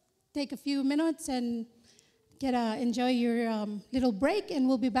take a few minutes and enjoy your little break, and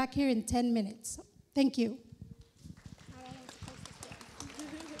we'll be back here in 10 minutes. Thank you.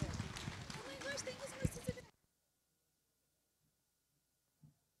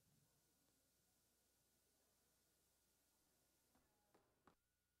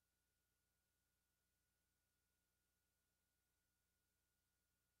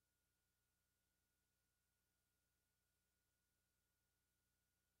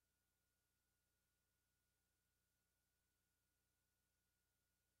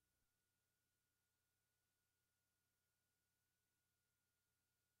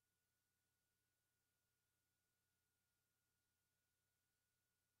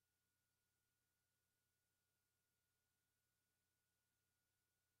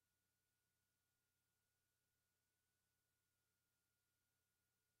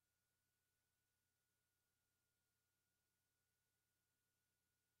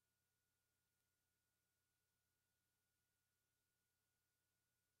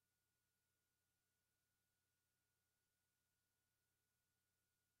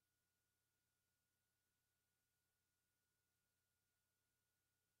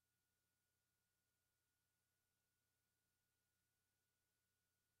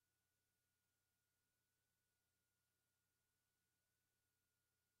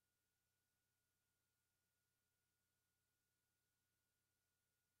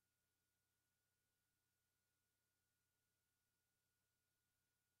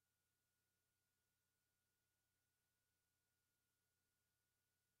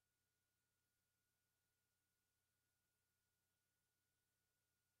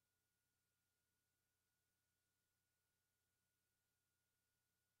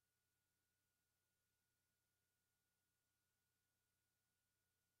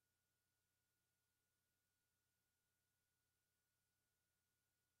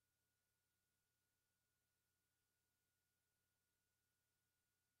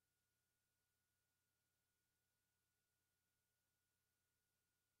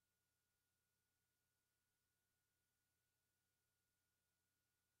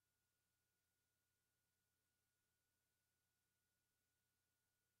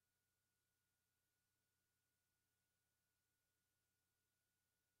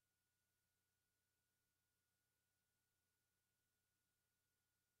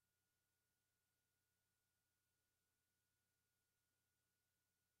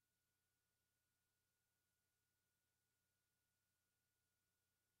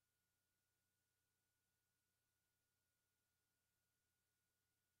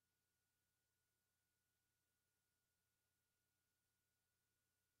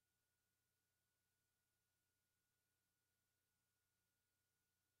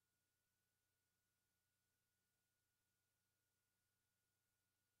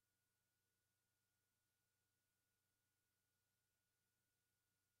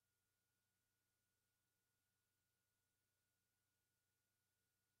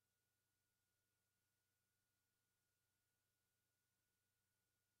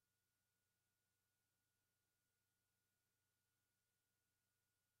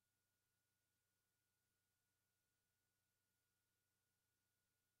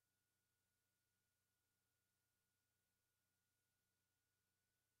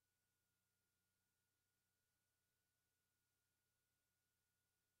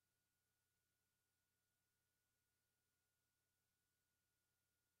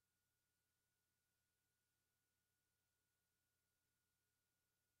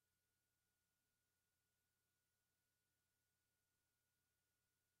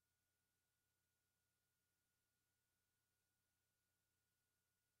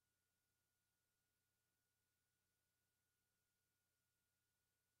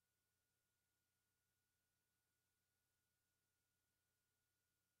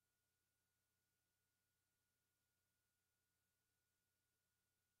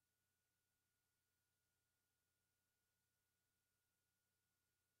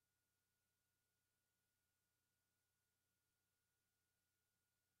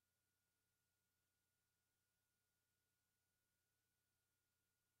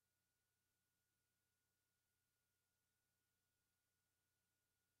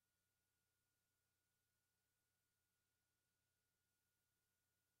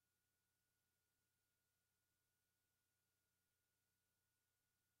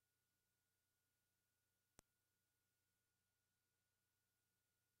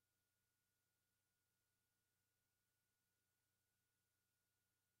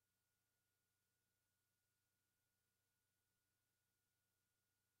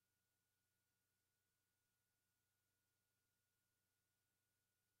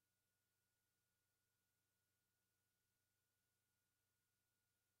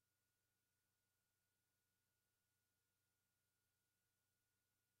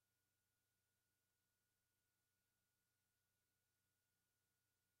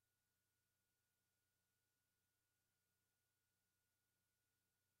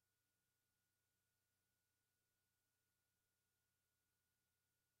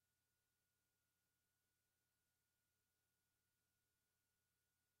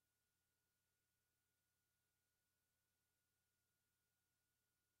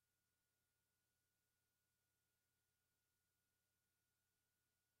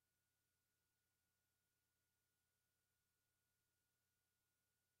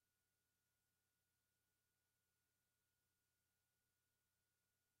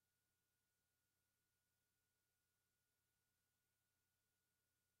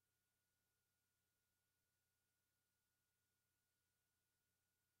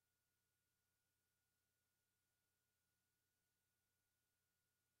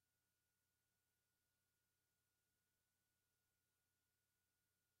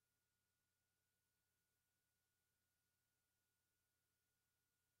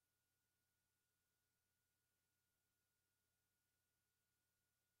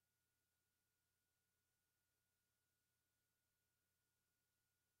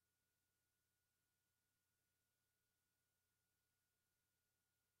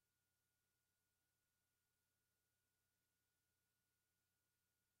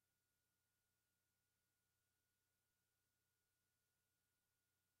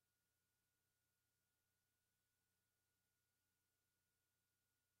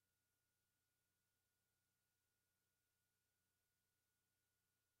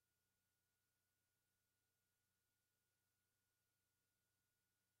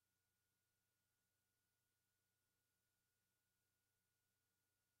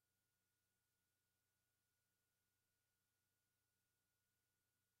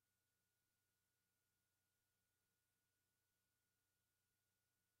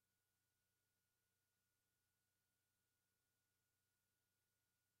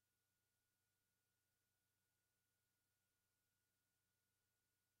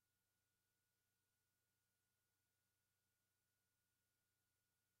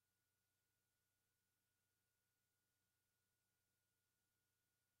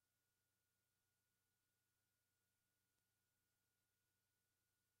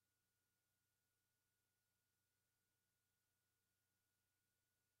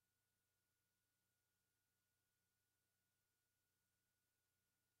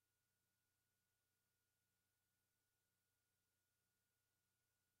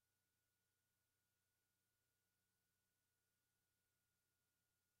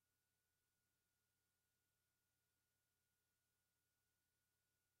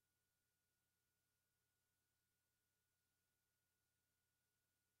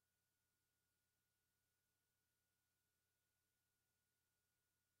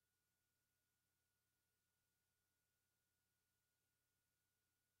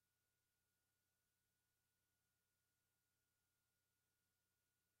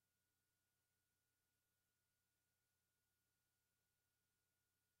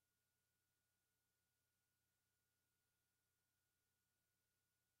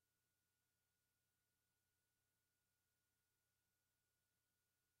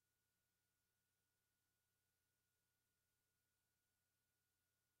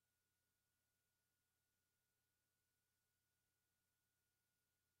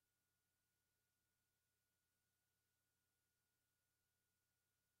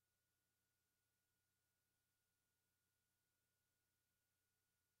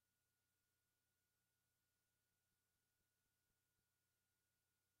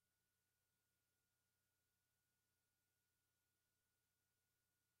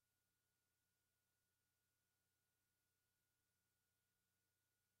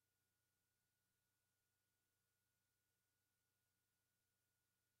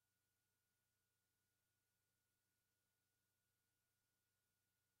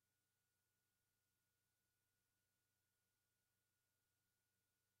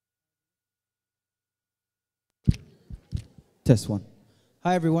 Test one.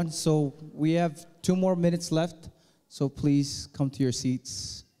 Hi, everyone. So we have 2 more minutes left. So please come to your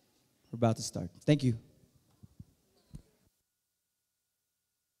seats. We're about to start. Thank you.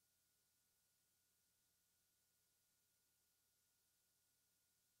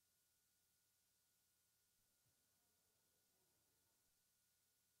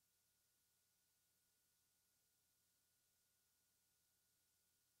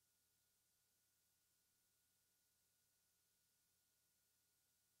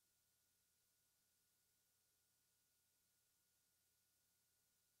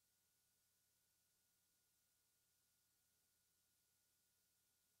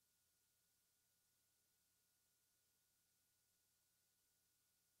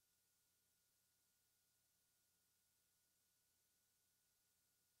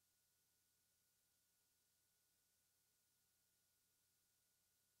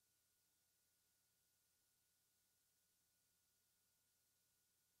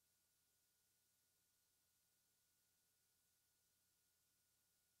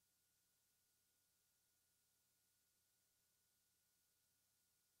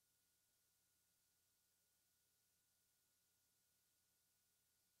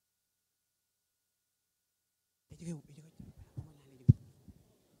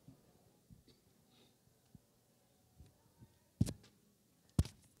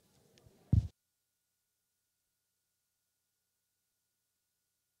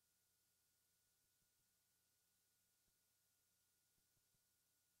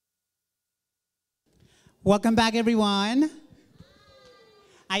 Welcome back, everyone.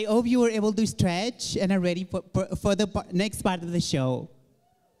 I hope you were able to stretch and are ready for the next part of the show.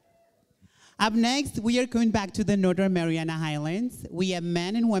 Up next, we are going back to the Northern Mariana Highlands. We have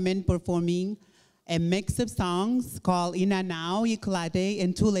men and women performing a mix of songs called Inanao, Ikulate,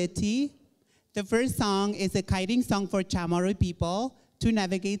 and Tuleti. The first song is a kiting song for Chamorro people to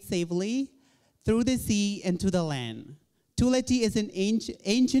navigate safely through the sea and to the land. Tuleti is an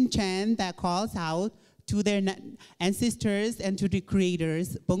ancient chant that calls out to their ancestors and to the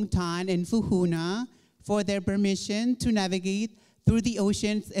creators, Bongtan and Fuhuna, for their permission to navigate through the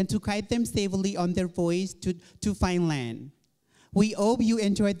oceans and to guide them safely on their voyage to find land. We hope you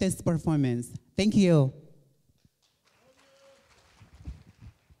enjoyed this performance. Thank you.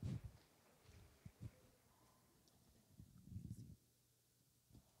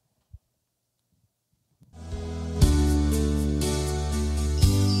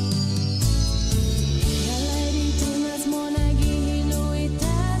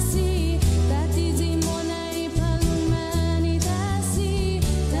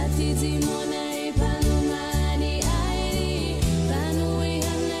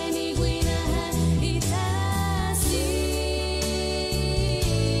 Ita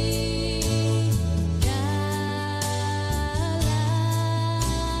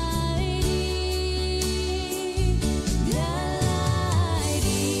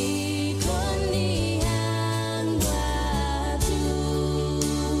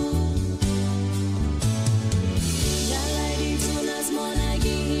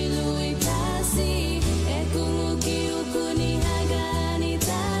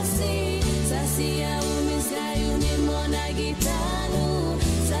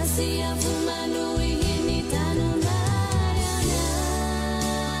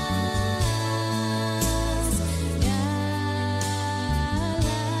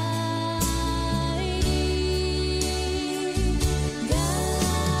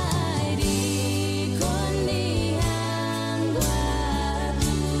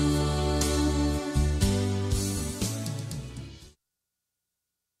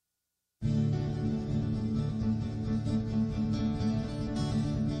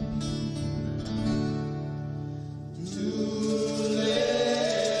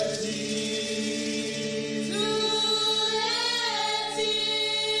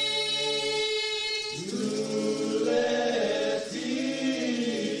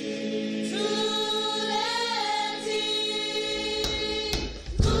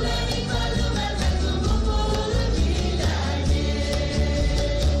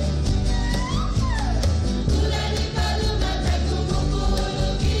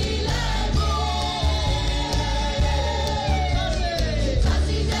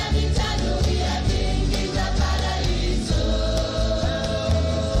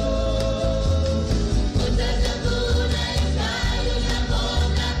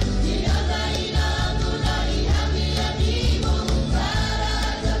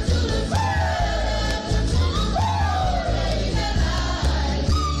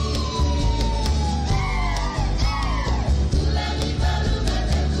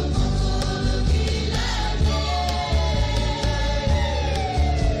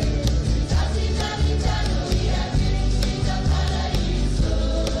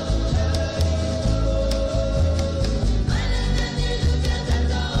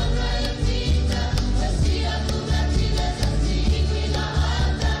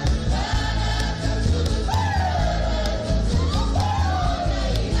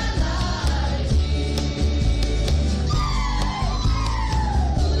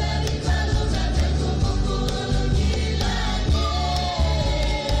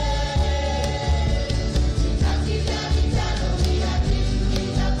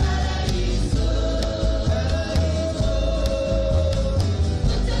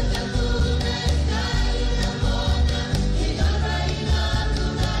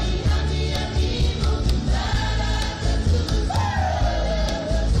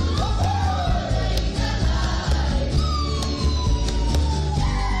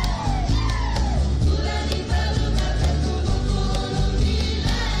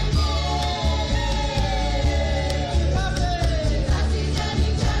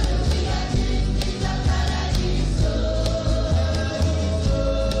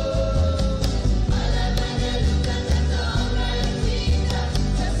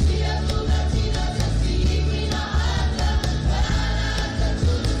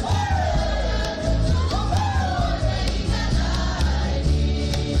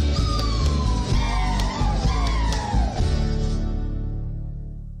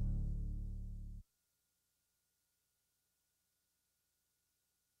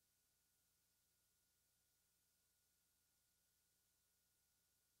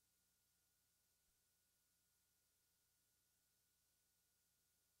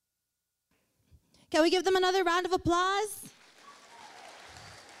Can we give them another round of applause?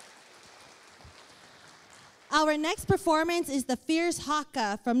 Our next performance is the Fierce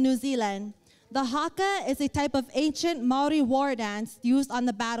Haka from New Zealand. The haka is a type of ancient Maori war dance used on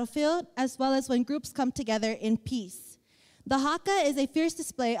the battlefield as well as when groups come together in peace. The haka is a fierce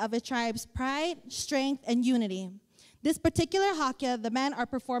display of a tribe's pride, strength, and unity. This particular haka the men are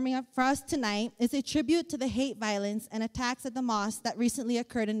performing for us tonight is a tribute to the hate violence and attacks at the mosque that recently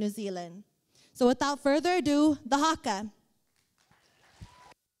occurred in New Zealand. So without further ado, the haka.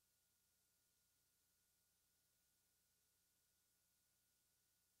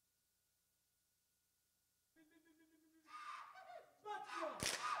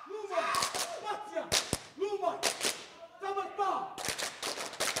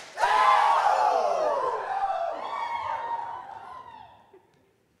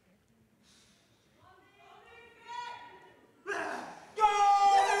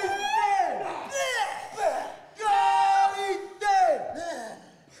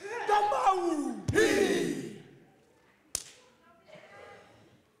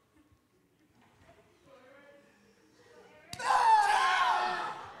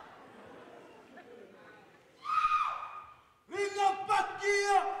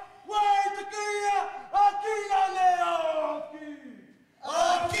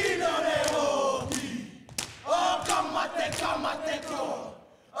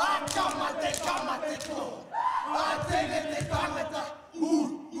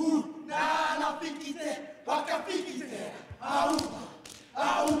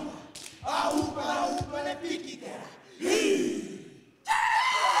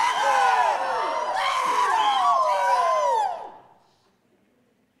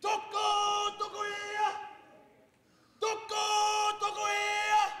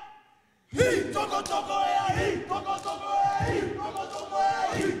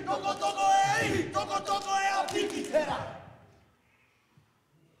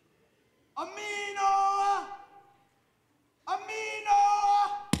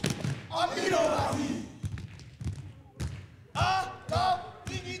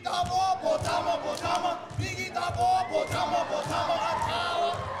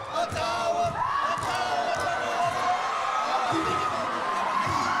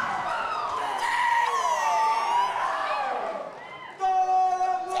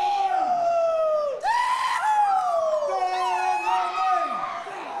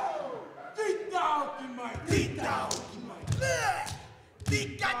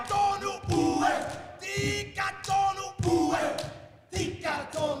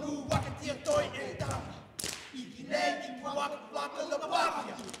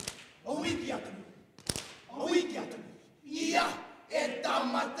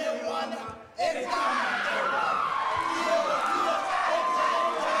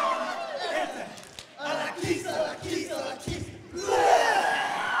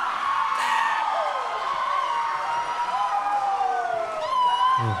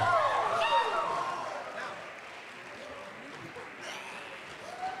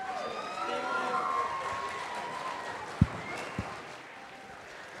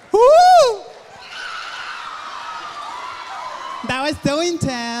 That was so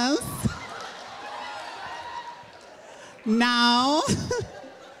intense. Now,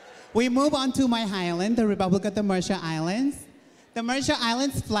 we move on to my island, the Republic of the Marshall Islands. The Marshall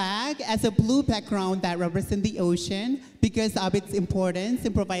Islands flag has a blue background that represents the ocean because of its importance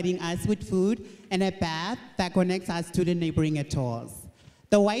in providing us with food and a path that connects us to the neighboring atolls.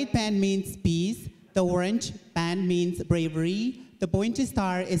 The white band means peace, the orange band means bravery, the pointed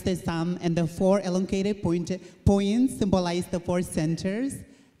star is the sun, and the four elongated points symbolize the four centers,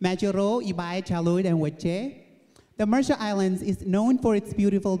 Majuro, Ibai, Chalud, and Weche. The Marshall Islands is known for its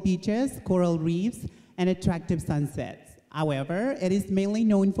beautiful beaches, coral reefs, and attractive sunsets. However, it is mainly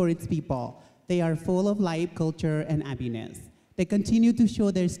known for its people. They are full of life, culture, and happiness. They continue to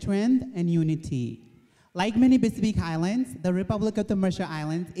show their strength and unity. Like many Pacific islands, the Republic of the Marshall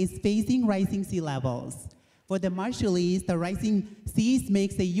Islands is facing rising sea levels. For the Marshallese, the rising seas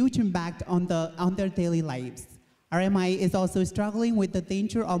makes a huge impact on their daily lives. RMI is also struggling with the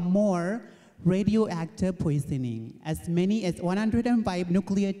danger of more radioactive poisoning. As many as 105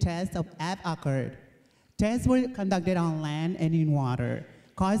 nuclear tests have occurred. Tests were conducted on land and in water,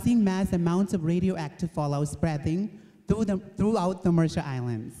 causing mass amounts of radioactive fallout spreading throughout the Marshall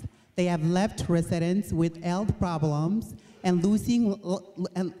Islands. They have left residents with health problems and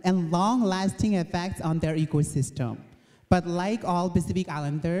long-lasting effects on their ecosystem. But like all Pacific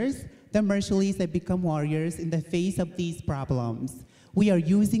Islanders, the Marshallese have become warriors in the face of these problems. We are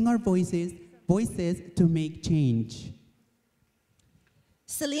using our voices to make change.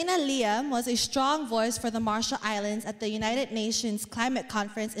 Selena Liam was a strong voice for the Marshall Islands at the United Nations Climate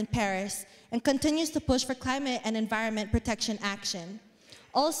Conference in Paris and continues to push for climate and environment protection action.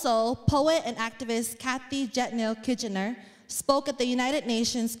 Also, poet and activist Kathy Jetnil Kitchener spoke at the United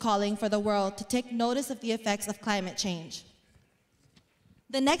Nations calling for the world to take notice of the effects of climate change.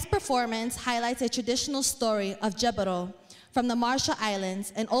 The next performance highlights a traditional story of Jeboro from the Marshall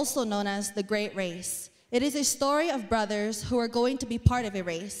Islands and also known as the Great Race. It is a story of brothers who are going to be part of a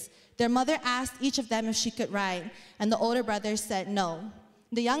race. Their mother asked each of them if she could ride, and the older brother said no.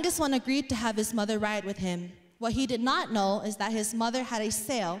 The youngest one agreed to have his mother ride with him. What he did not know is that his mother had a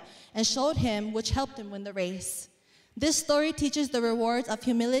sail and showed him, which helped him win the race. This story teaches the rewards of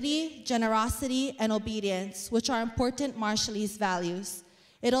humility, generosity, and obedience, which are important Marshallese values.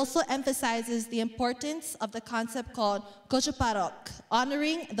 It also emphasizes the importance of the concept called Kochuparok,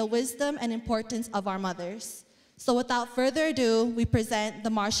 honoring the wisdom and importance of our mothers. So without further ado, we present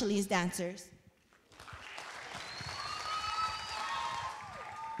the Marshallese dancers.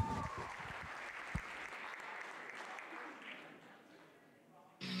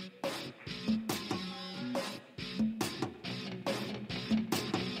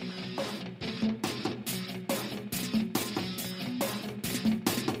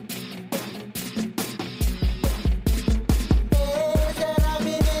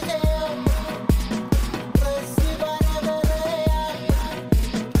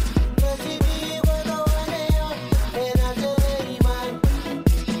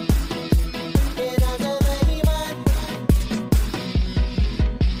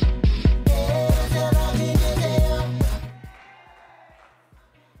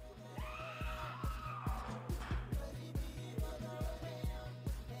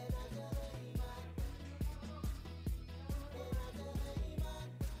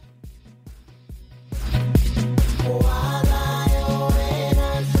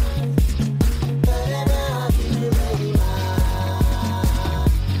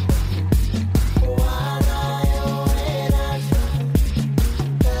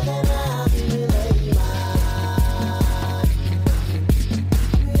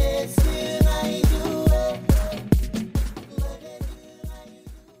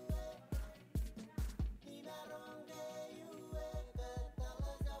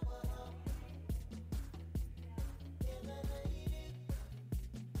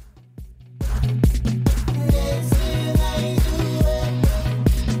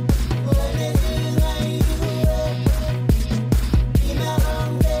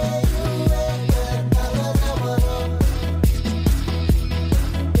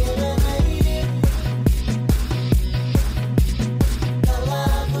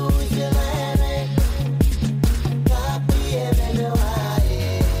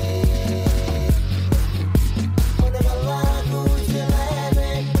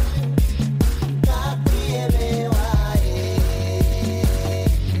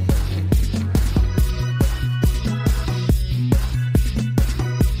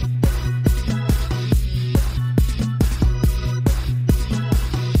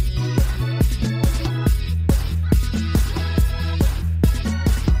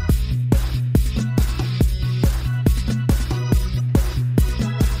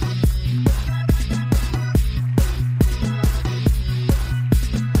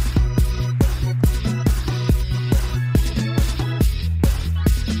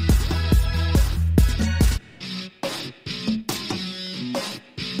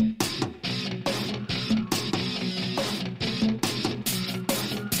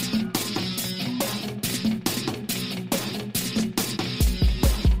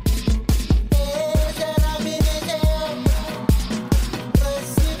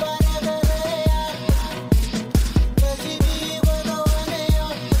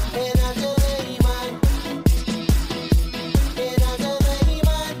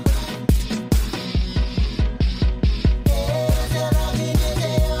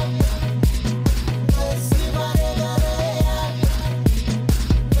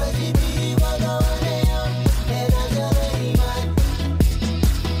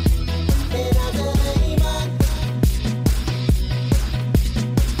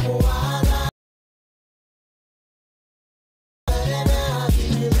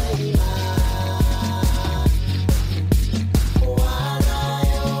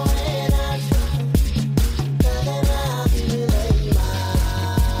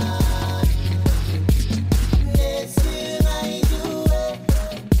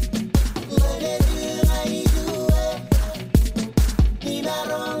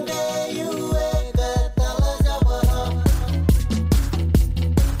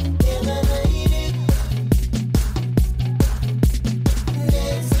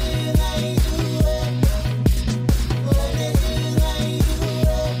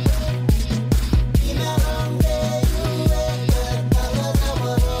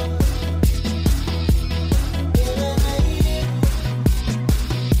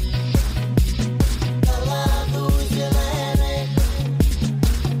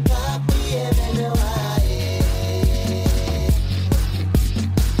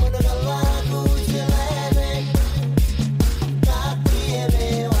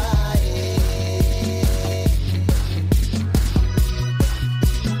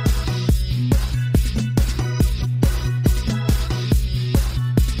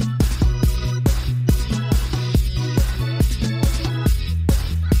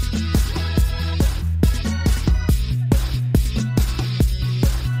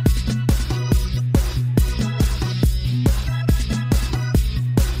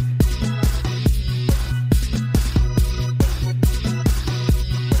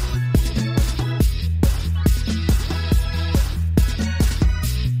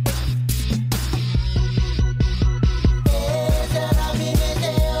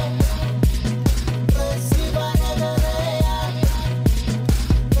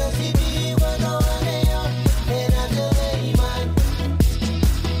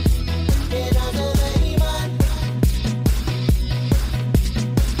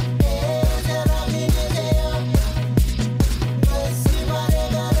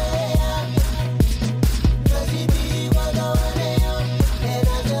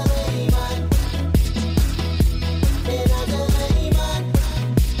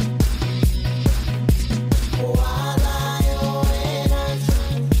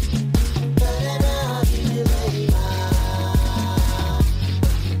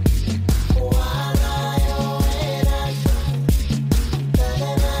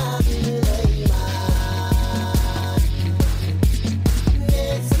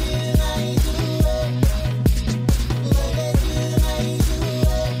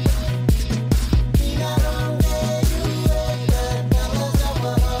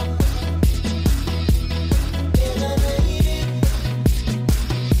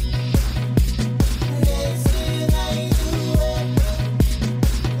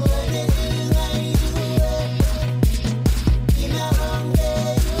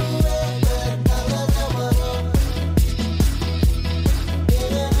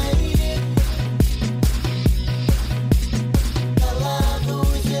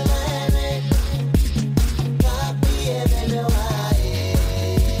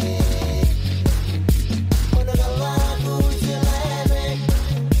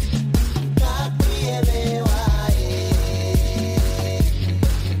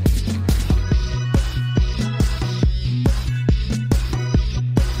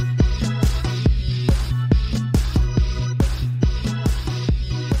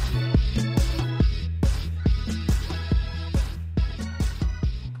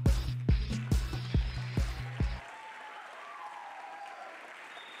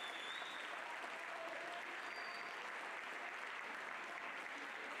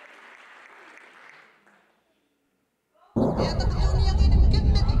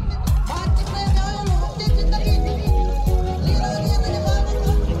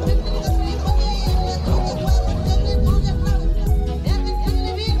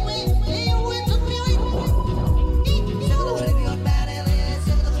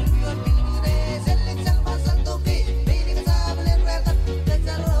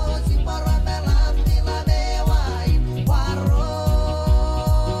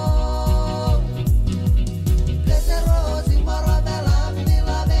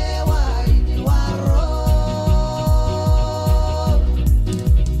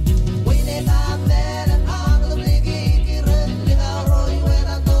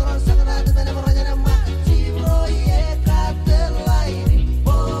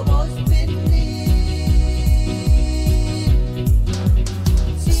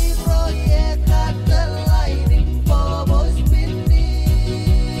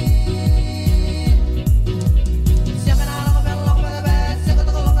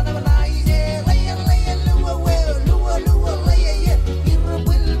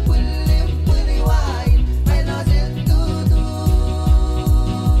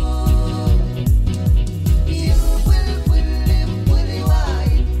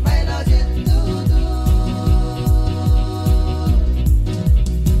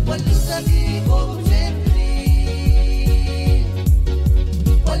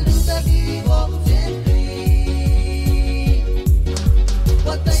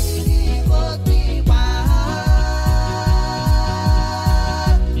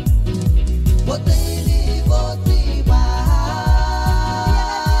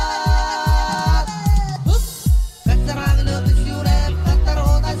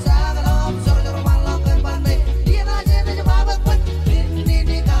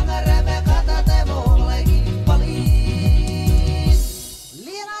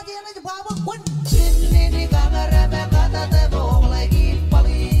 Ini kangen remeh kata teh bohong lagi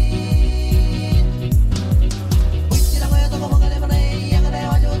paling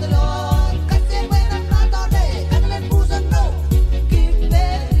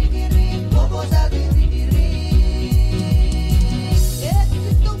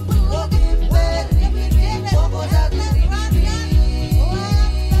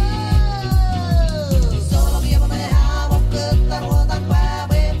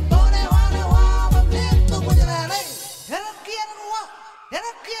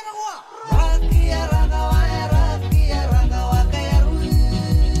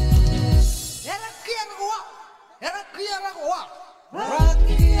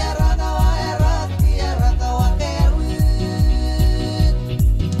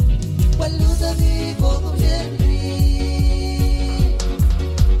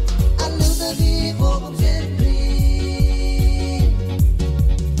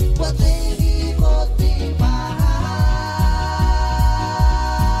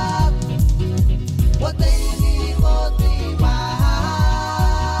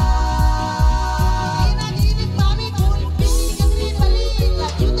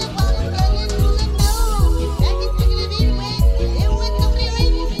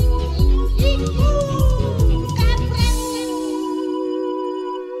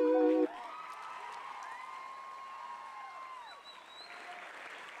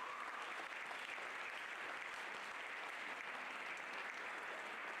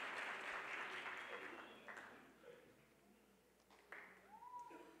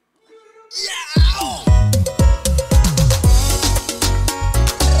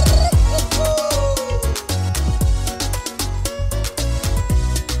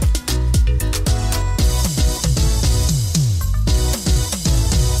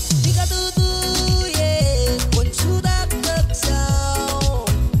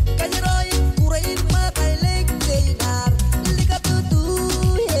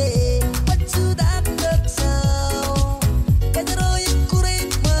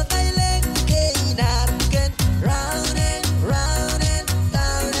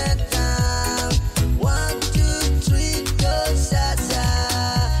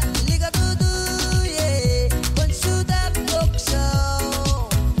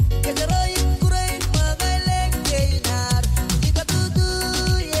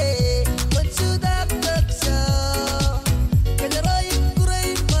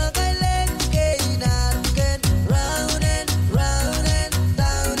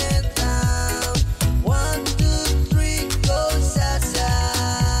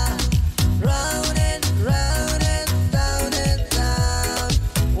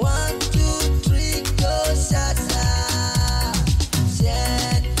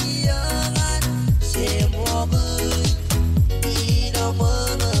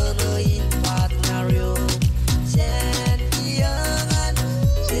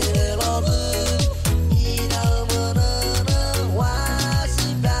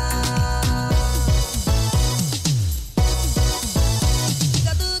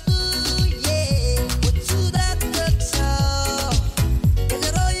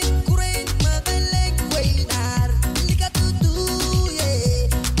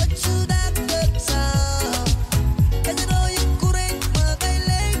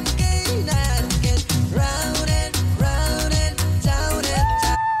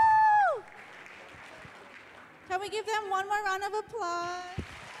Can we give them one more round of applause?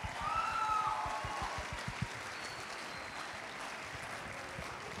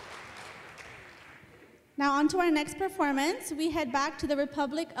 Now on to our next performance. We head back to the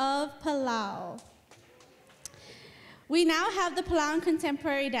Republic of Palau. We now have the Palauan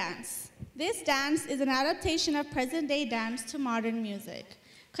Contemporary Dance. This dance is an adaptation of present-day dance to modern music.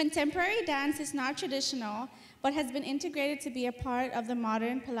 Contemporary dance is not traditional, but has been integrated to be a part of the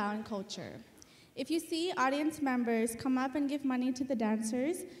modern Palauan culture. If you see audience members come up and give money to the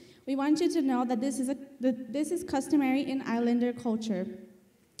dancers, we want you to know that this is customary in Islander culture.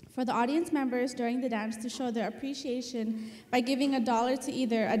 For the audience members during the dance to show their appreciation by giving $1 to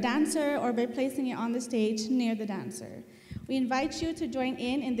either a dancer or by placing it on the stage near the dancer. We invite you to join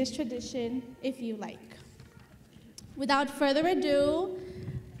in this tradition if you like. Without further ado,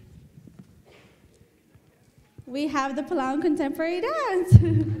 we have the Palauan Contemporary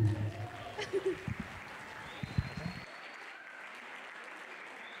Dance.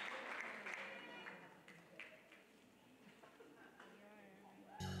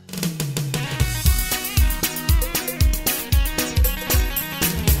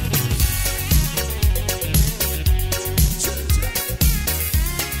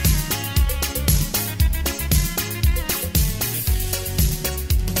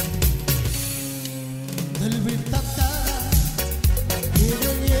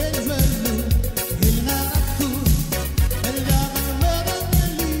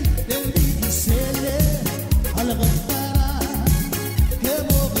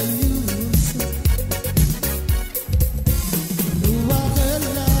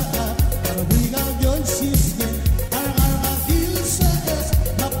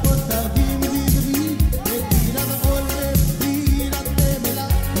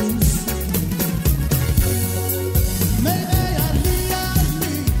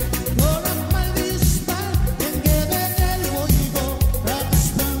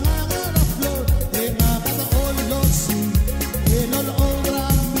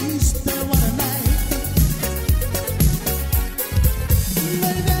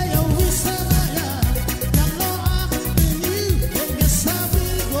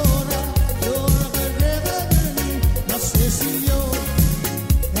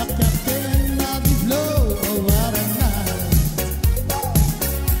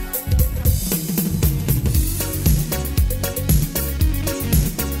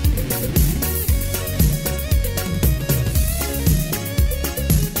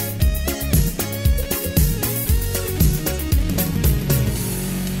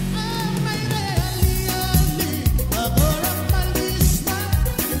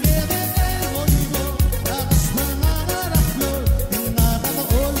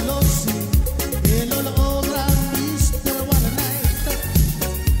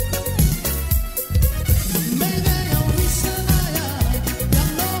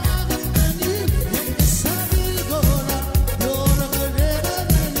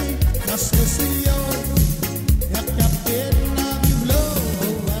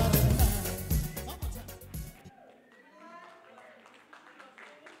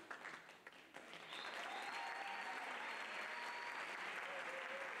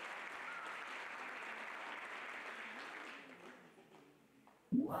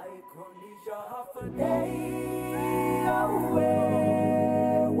 Show me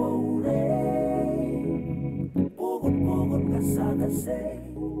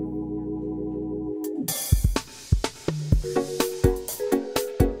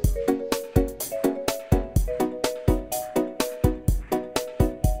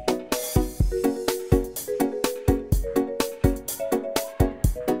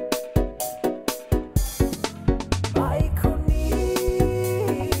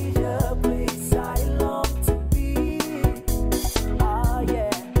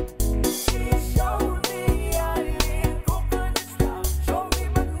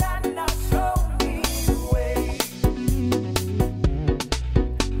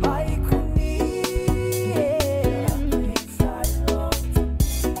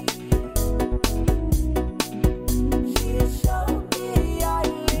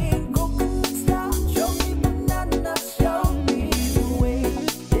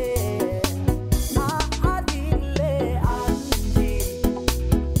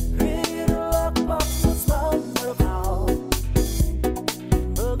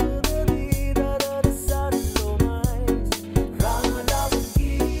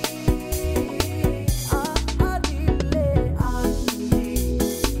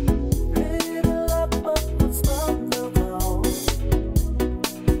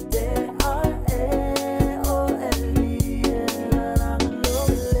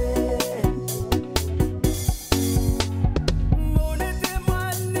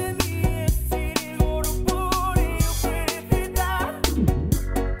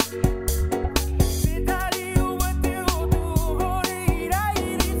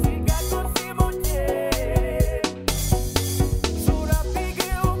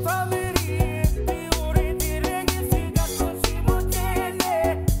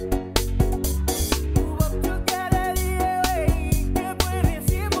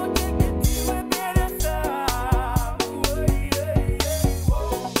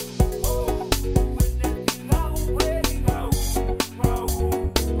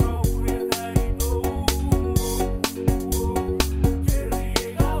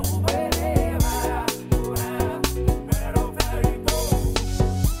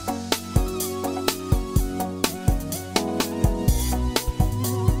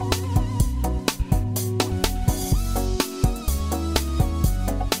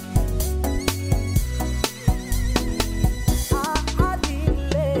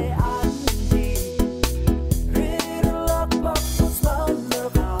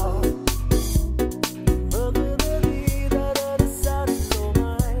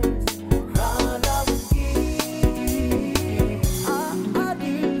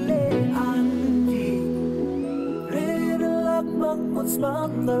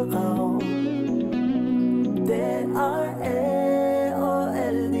Falcao. D-R-A-O-L-D-N,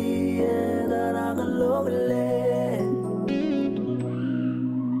 Narakalogale.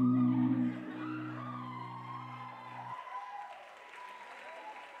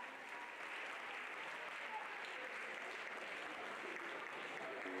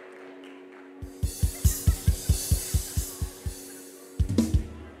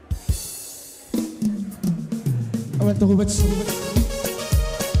 I went to Hubert.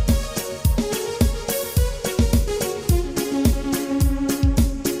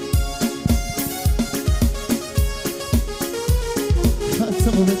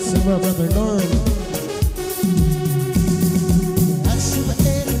 It's my brother Norm.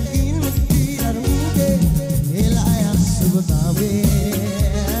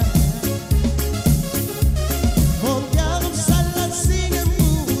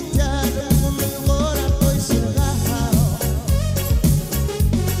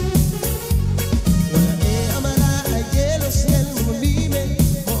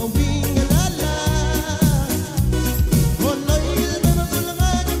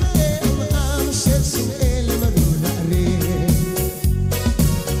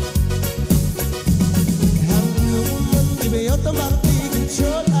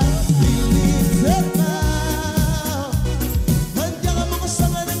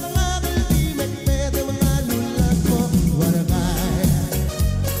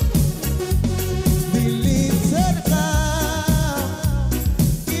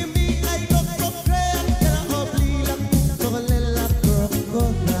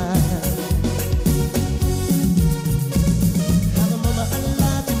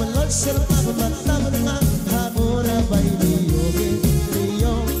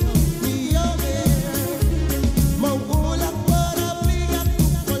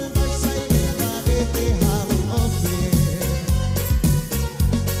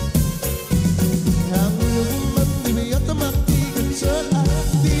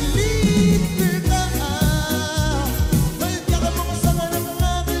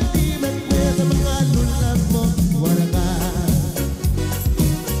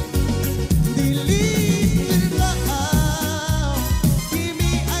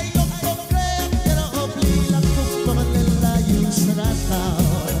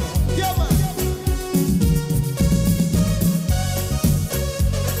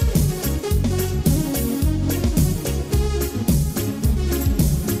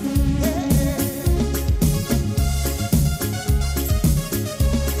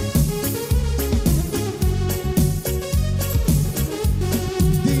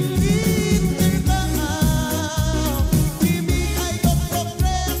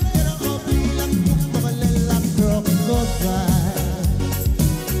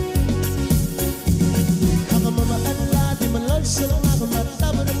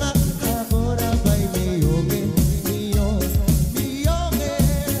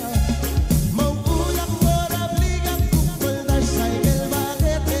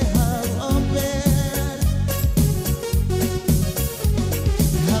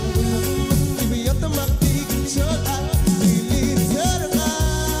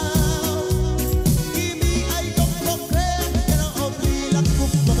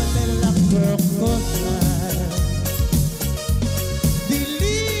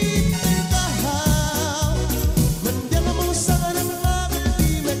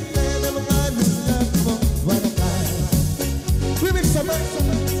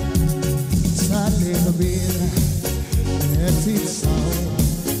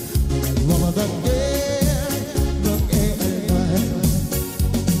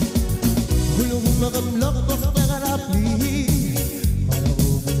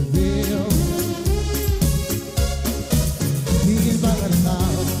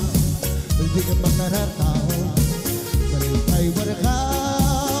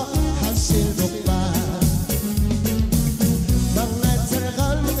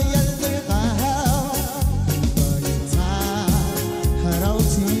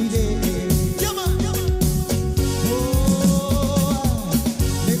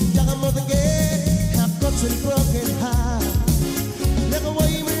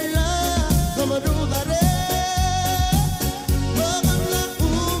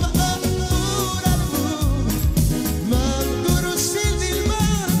 Maguru sildi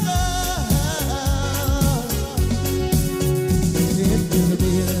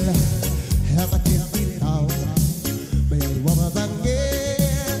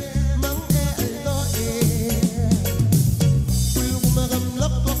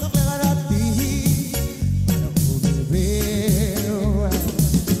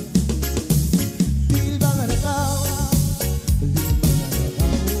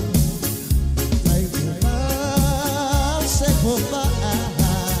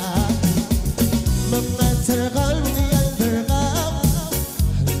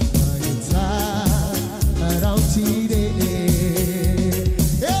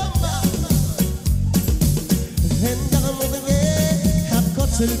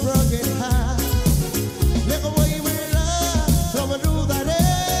till broken heart. Let away my love from a roof that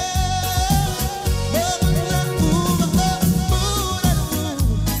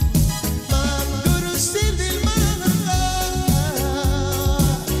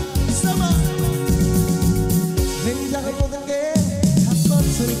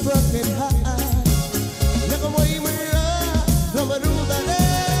broken heart. Let away my love from a roof that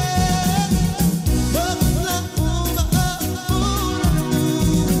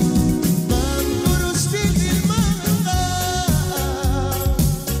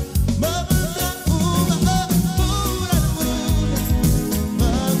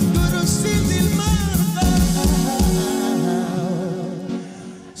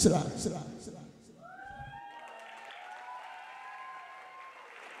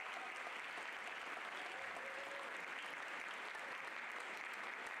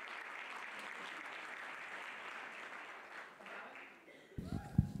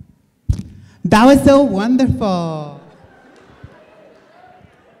That was so wonderful.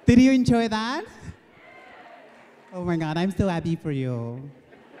 Did you enjoy that? Oh my God, I'm so happy for you.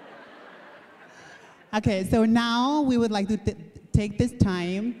 Okay, so now we would like to take this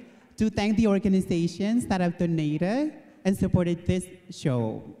time to thank the organizations that have donated and supported this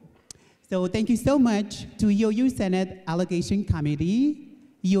show. So thank you so much to UU Senate Allocation Committee,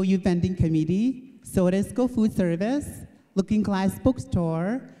 UU Vending Committee, Sodesco Food Service, Looking Glass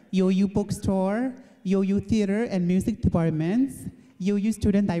Bookstore, UU Bookstore, UU Theater and Music Departments, UU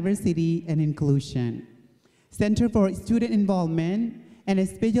Student Diversity and Inclusion, Center for Student Involvement, and a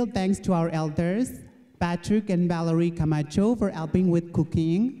special thanks to our elders, Patrick and Valerie Camacho, for helping with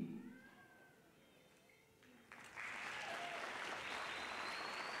cooking.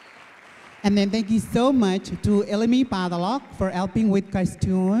 And then thank you so much to Elimi Padalok for helping with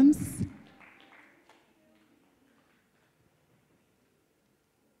costumes.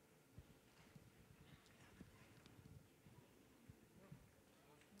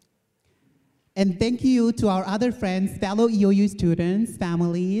 And thank you to our other friends, fellow EOU students,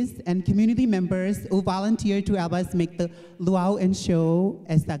 families, and community members who volunteered to help us make the Luau and Show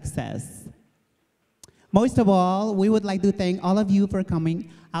a success. Most of all, we would like to thank all of you for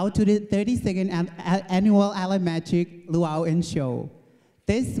coming out to the 32nd Annual Island Magic Luau and Show.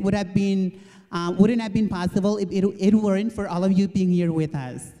 This wouldn't have been possible if it weren't for all of you being here with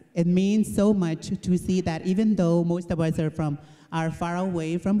us. It means so much to see that even though most of us are far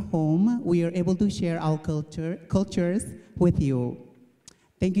away from home, we are able to share our cultures with you.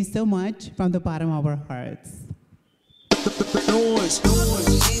 Thank you so much from the bottom of our hearts.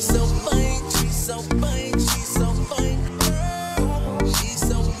 She's so fine, she's so fine, she's so fine. She's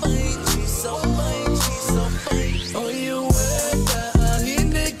so fine, she's so fine, she's so fine. Oh, you weather,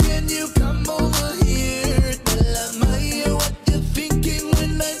 can you come over here? Tell me what you're thinking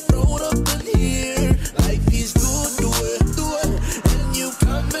when I rode up in here. Life is good, do it, and you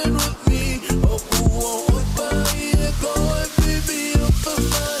coming with me. Oh, go baby, open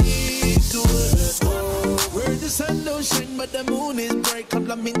my ears, do it. Where the sun don't shine, but the moon is bright.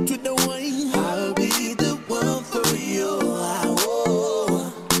 Compliment to the wine. I'll be the one for you.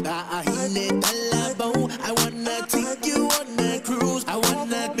 I wanna take you on a cruise. I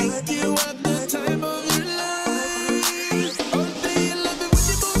wanna make you have the time of your life. All day you love it when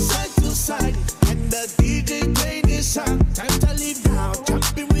you move side to side, and the DJ play this song. Time to leave now,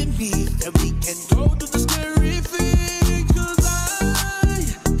 jumping with me, and we can go to the scary thing. 'Cause I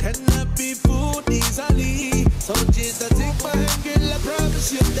cannot be fooled easily. So just take my hand, girl, I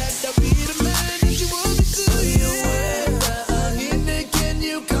promise you that I'll be the man that you want me to. So you weather, can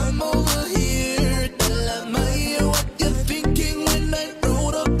you come over here? Tell me what you're thinking when I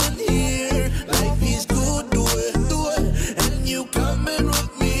rode up in here. Life is good, do it, and you coming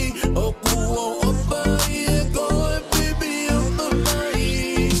with me. Oh, go ahead, baby, open my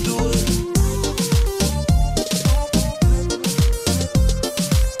ears, do it.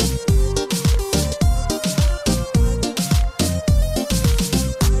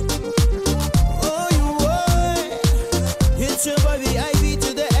 Oh, you would. It's your boy, the IV to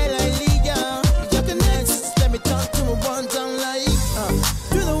the LA Liga. You can next. Let me talk to me one time like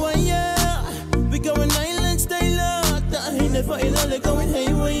to the one, yeah. We going island, stay locked. In the fight, only going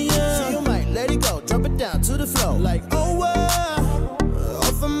hayway, yeah. So you might let it go, drop it down to the floor. Like, oh,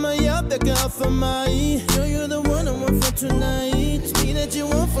 offer my up, the girl for my. You're the one I want for tonight. It's me that you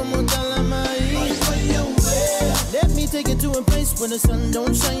want for more dollar, my. Let me take you to a place where the sun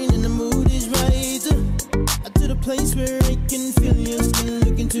don't shine and the mood is right. To the place where I can feel your skin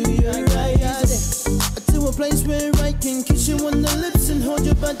look into your eyes. To a place where I can kiss you on the lips and hold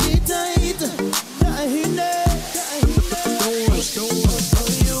your body tight.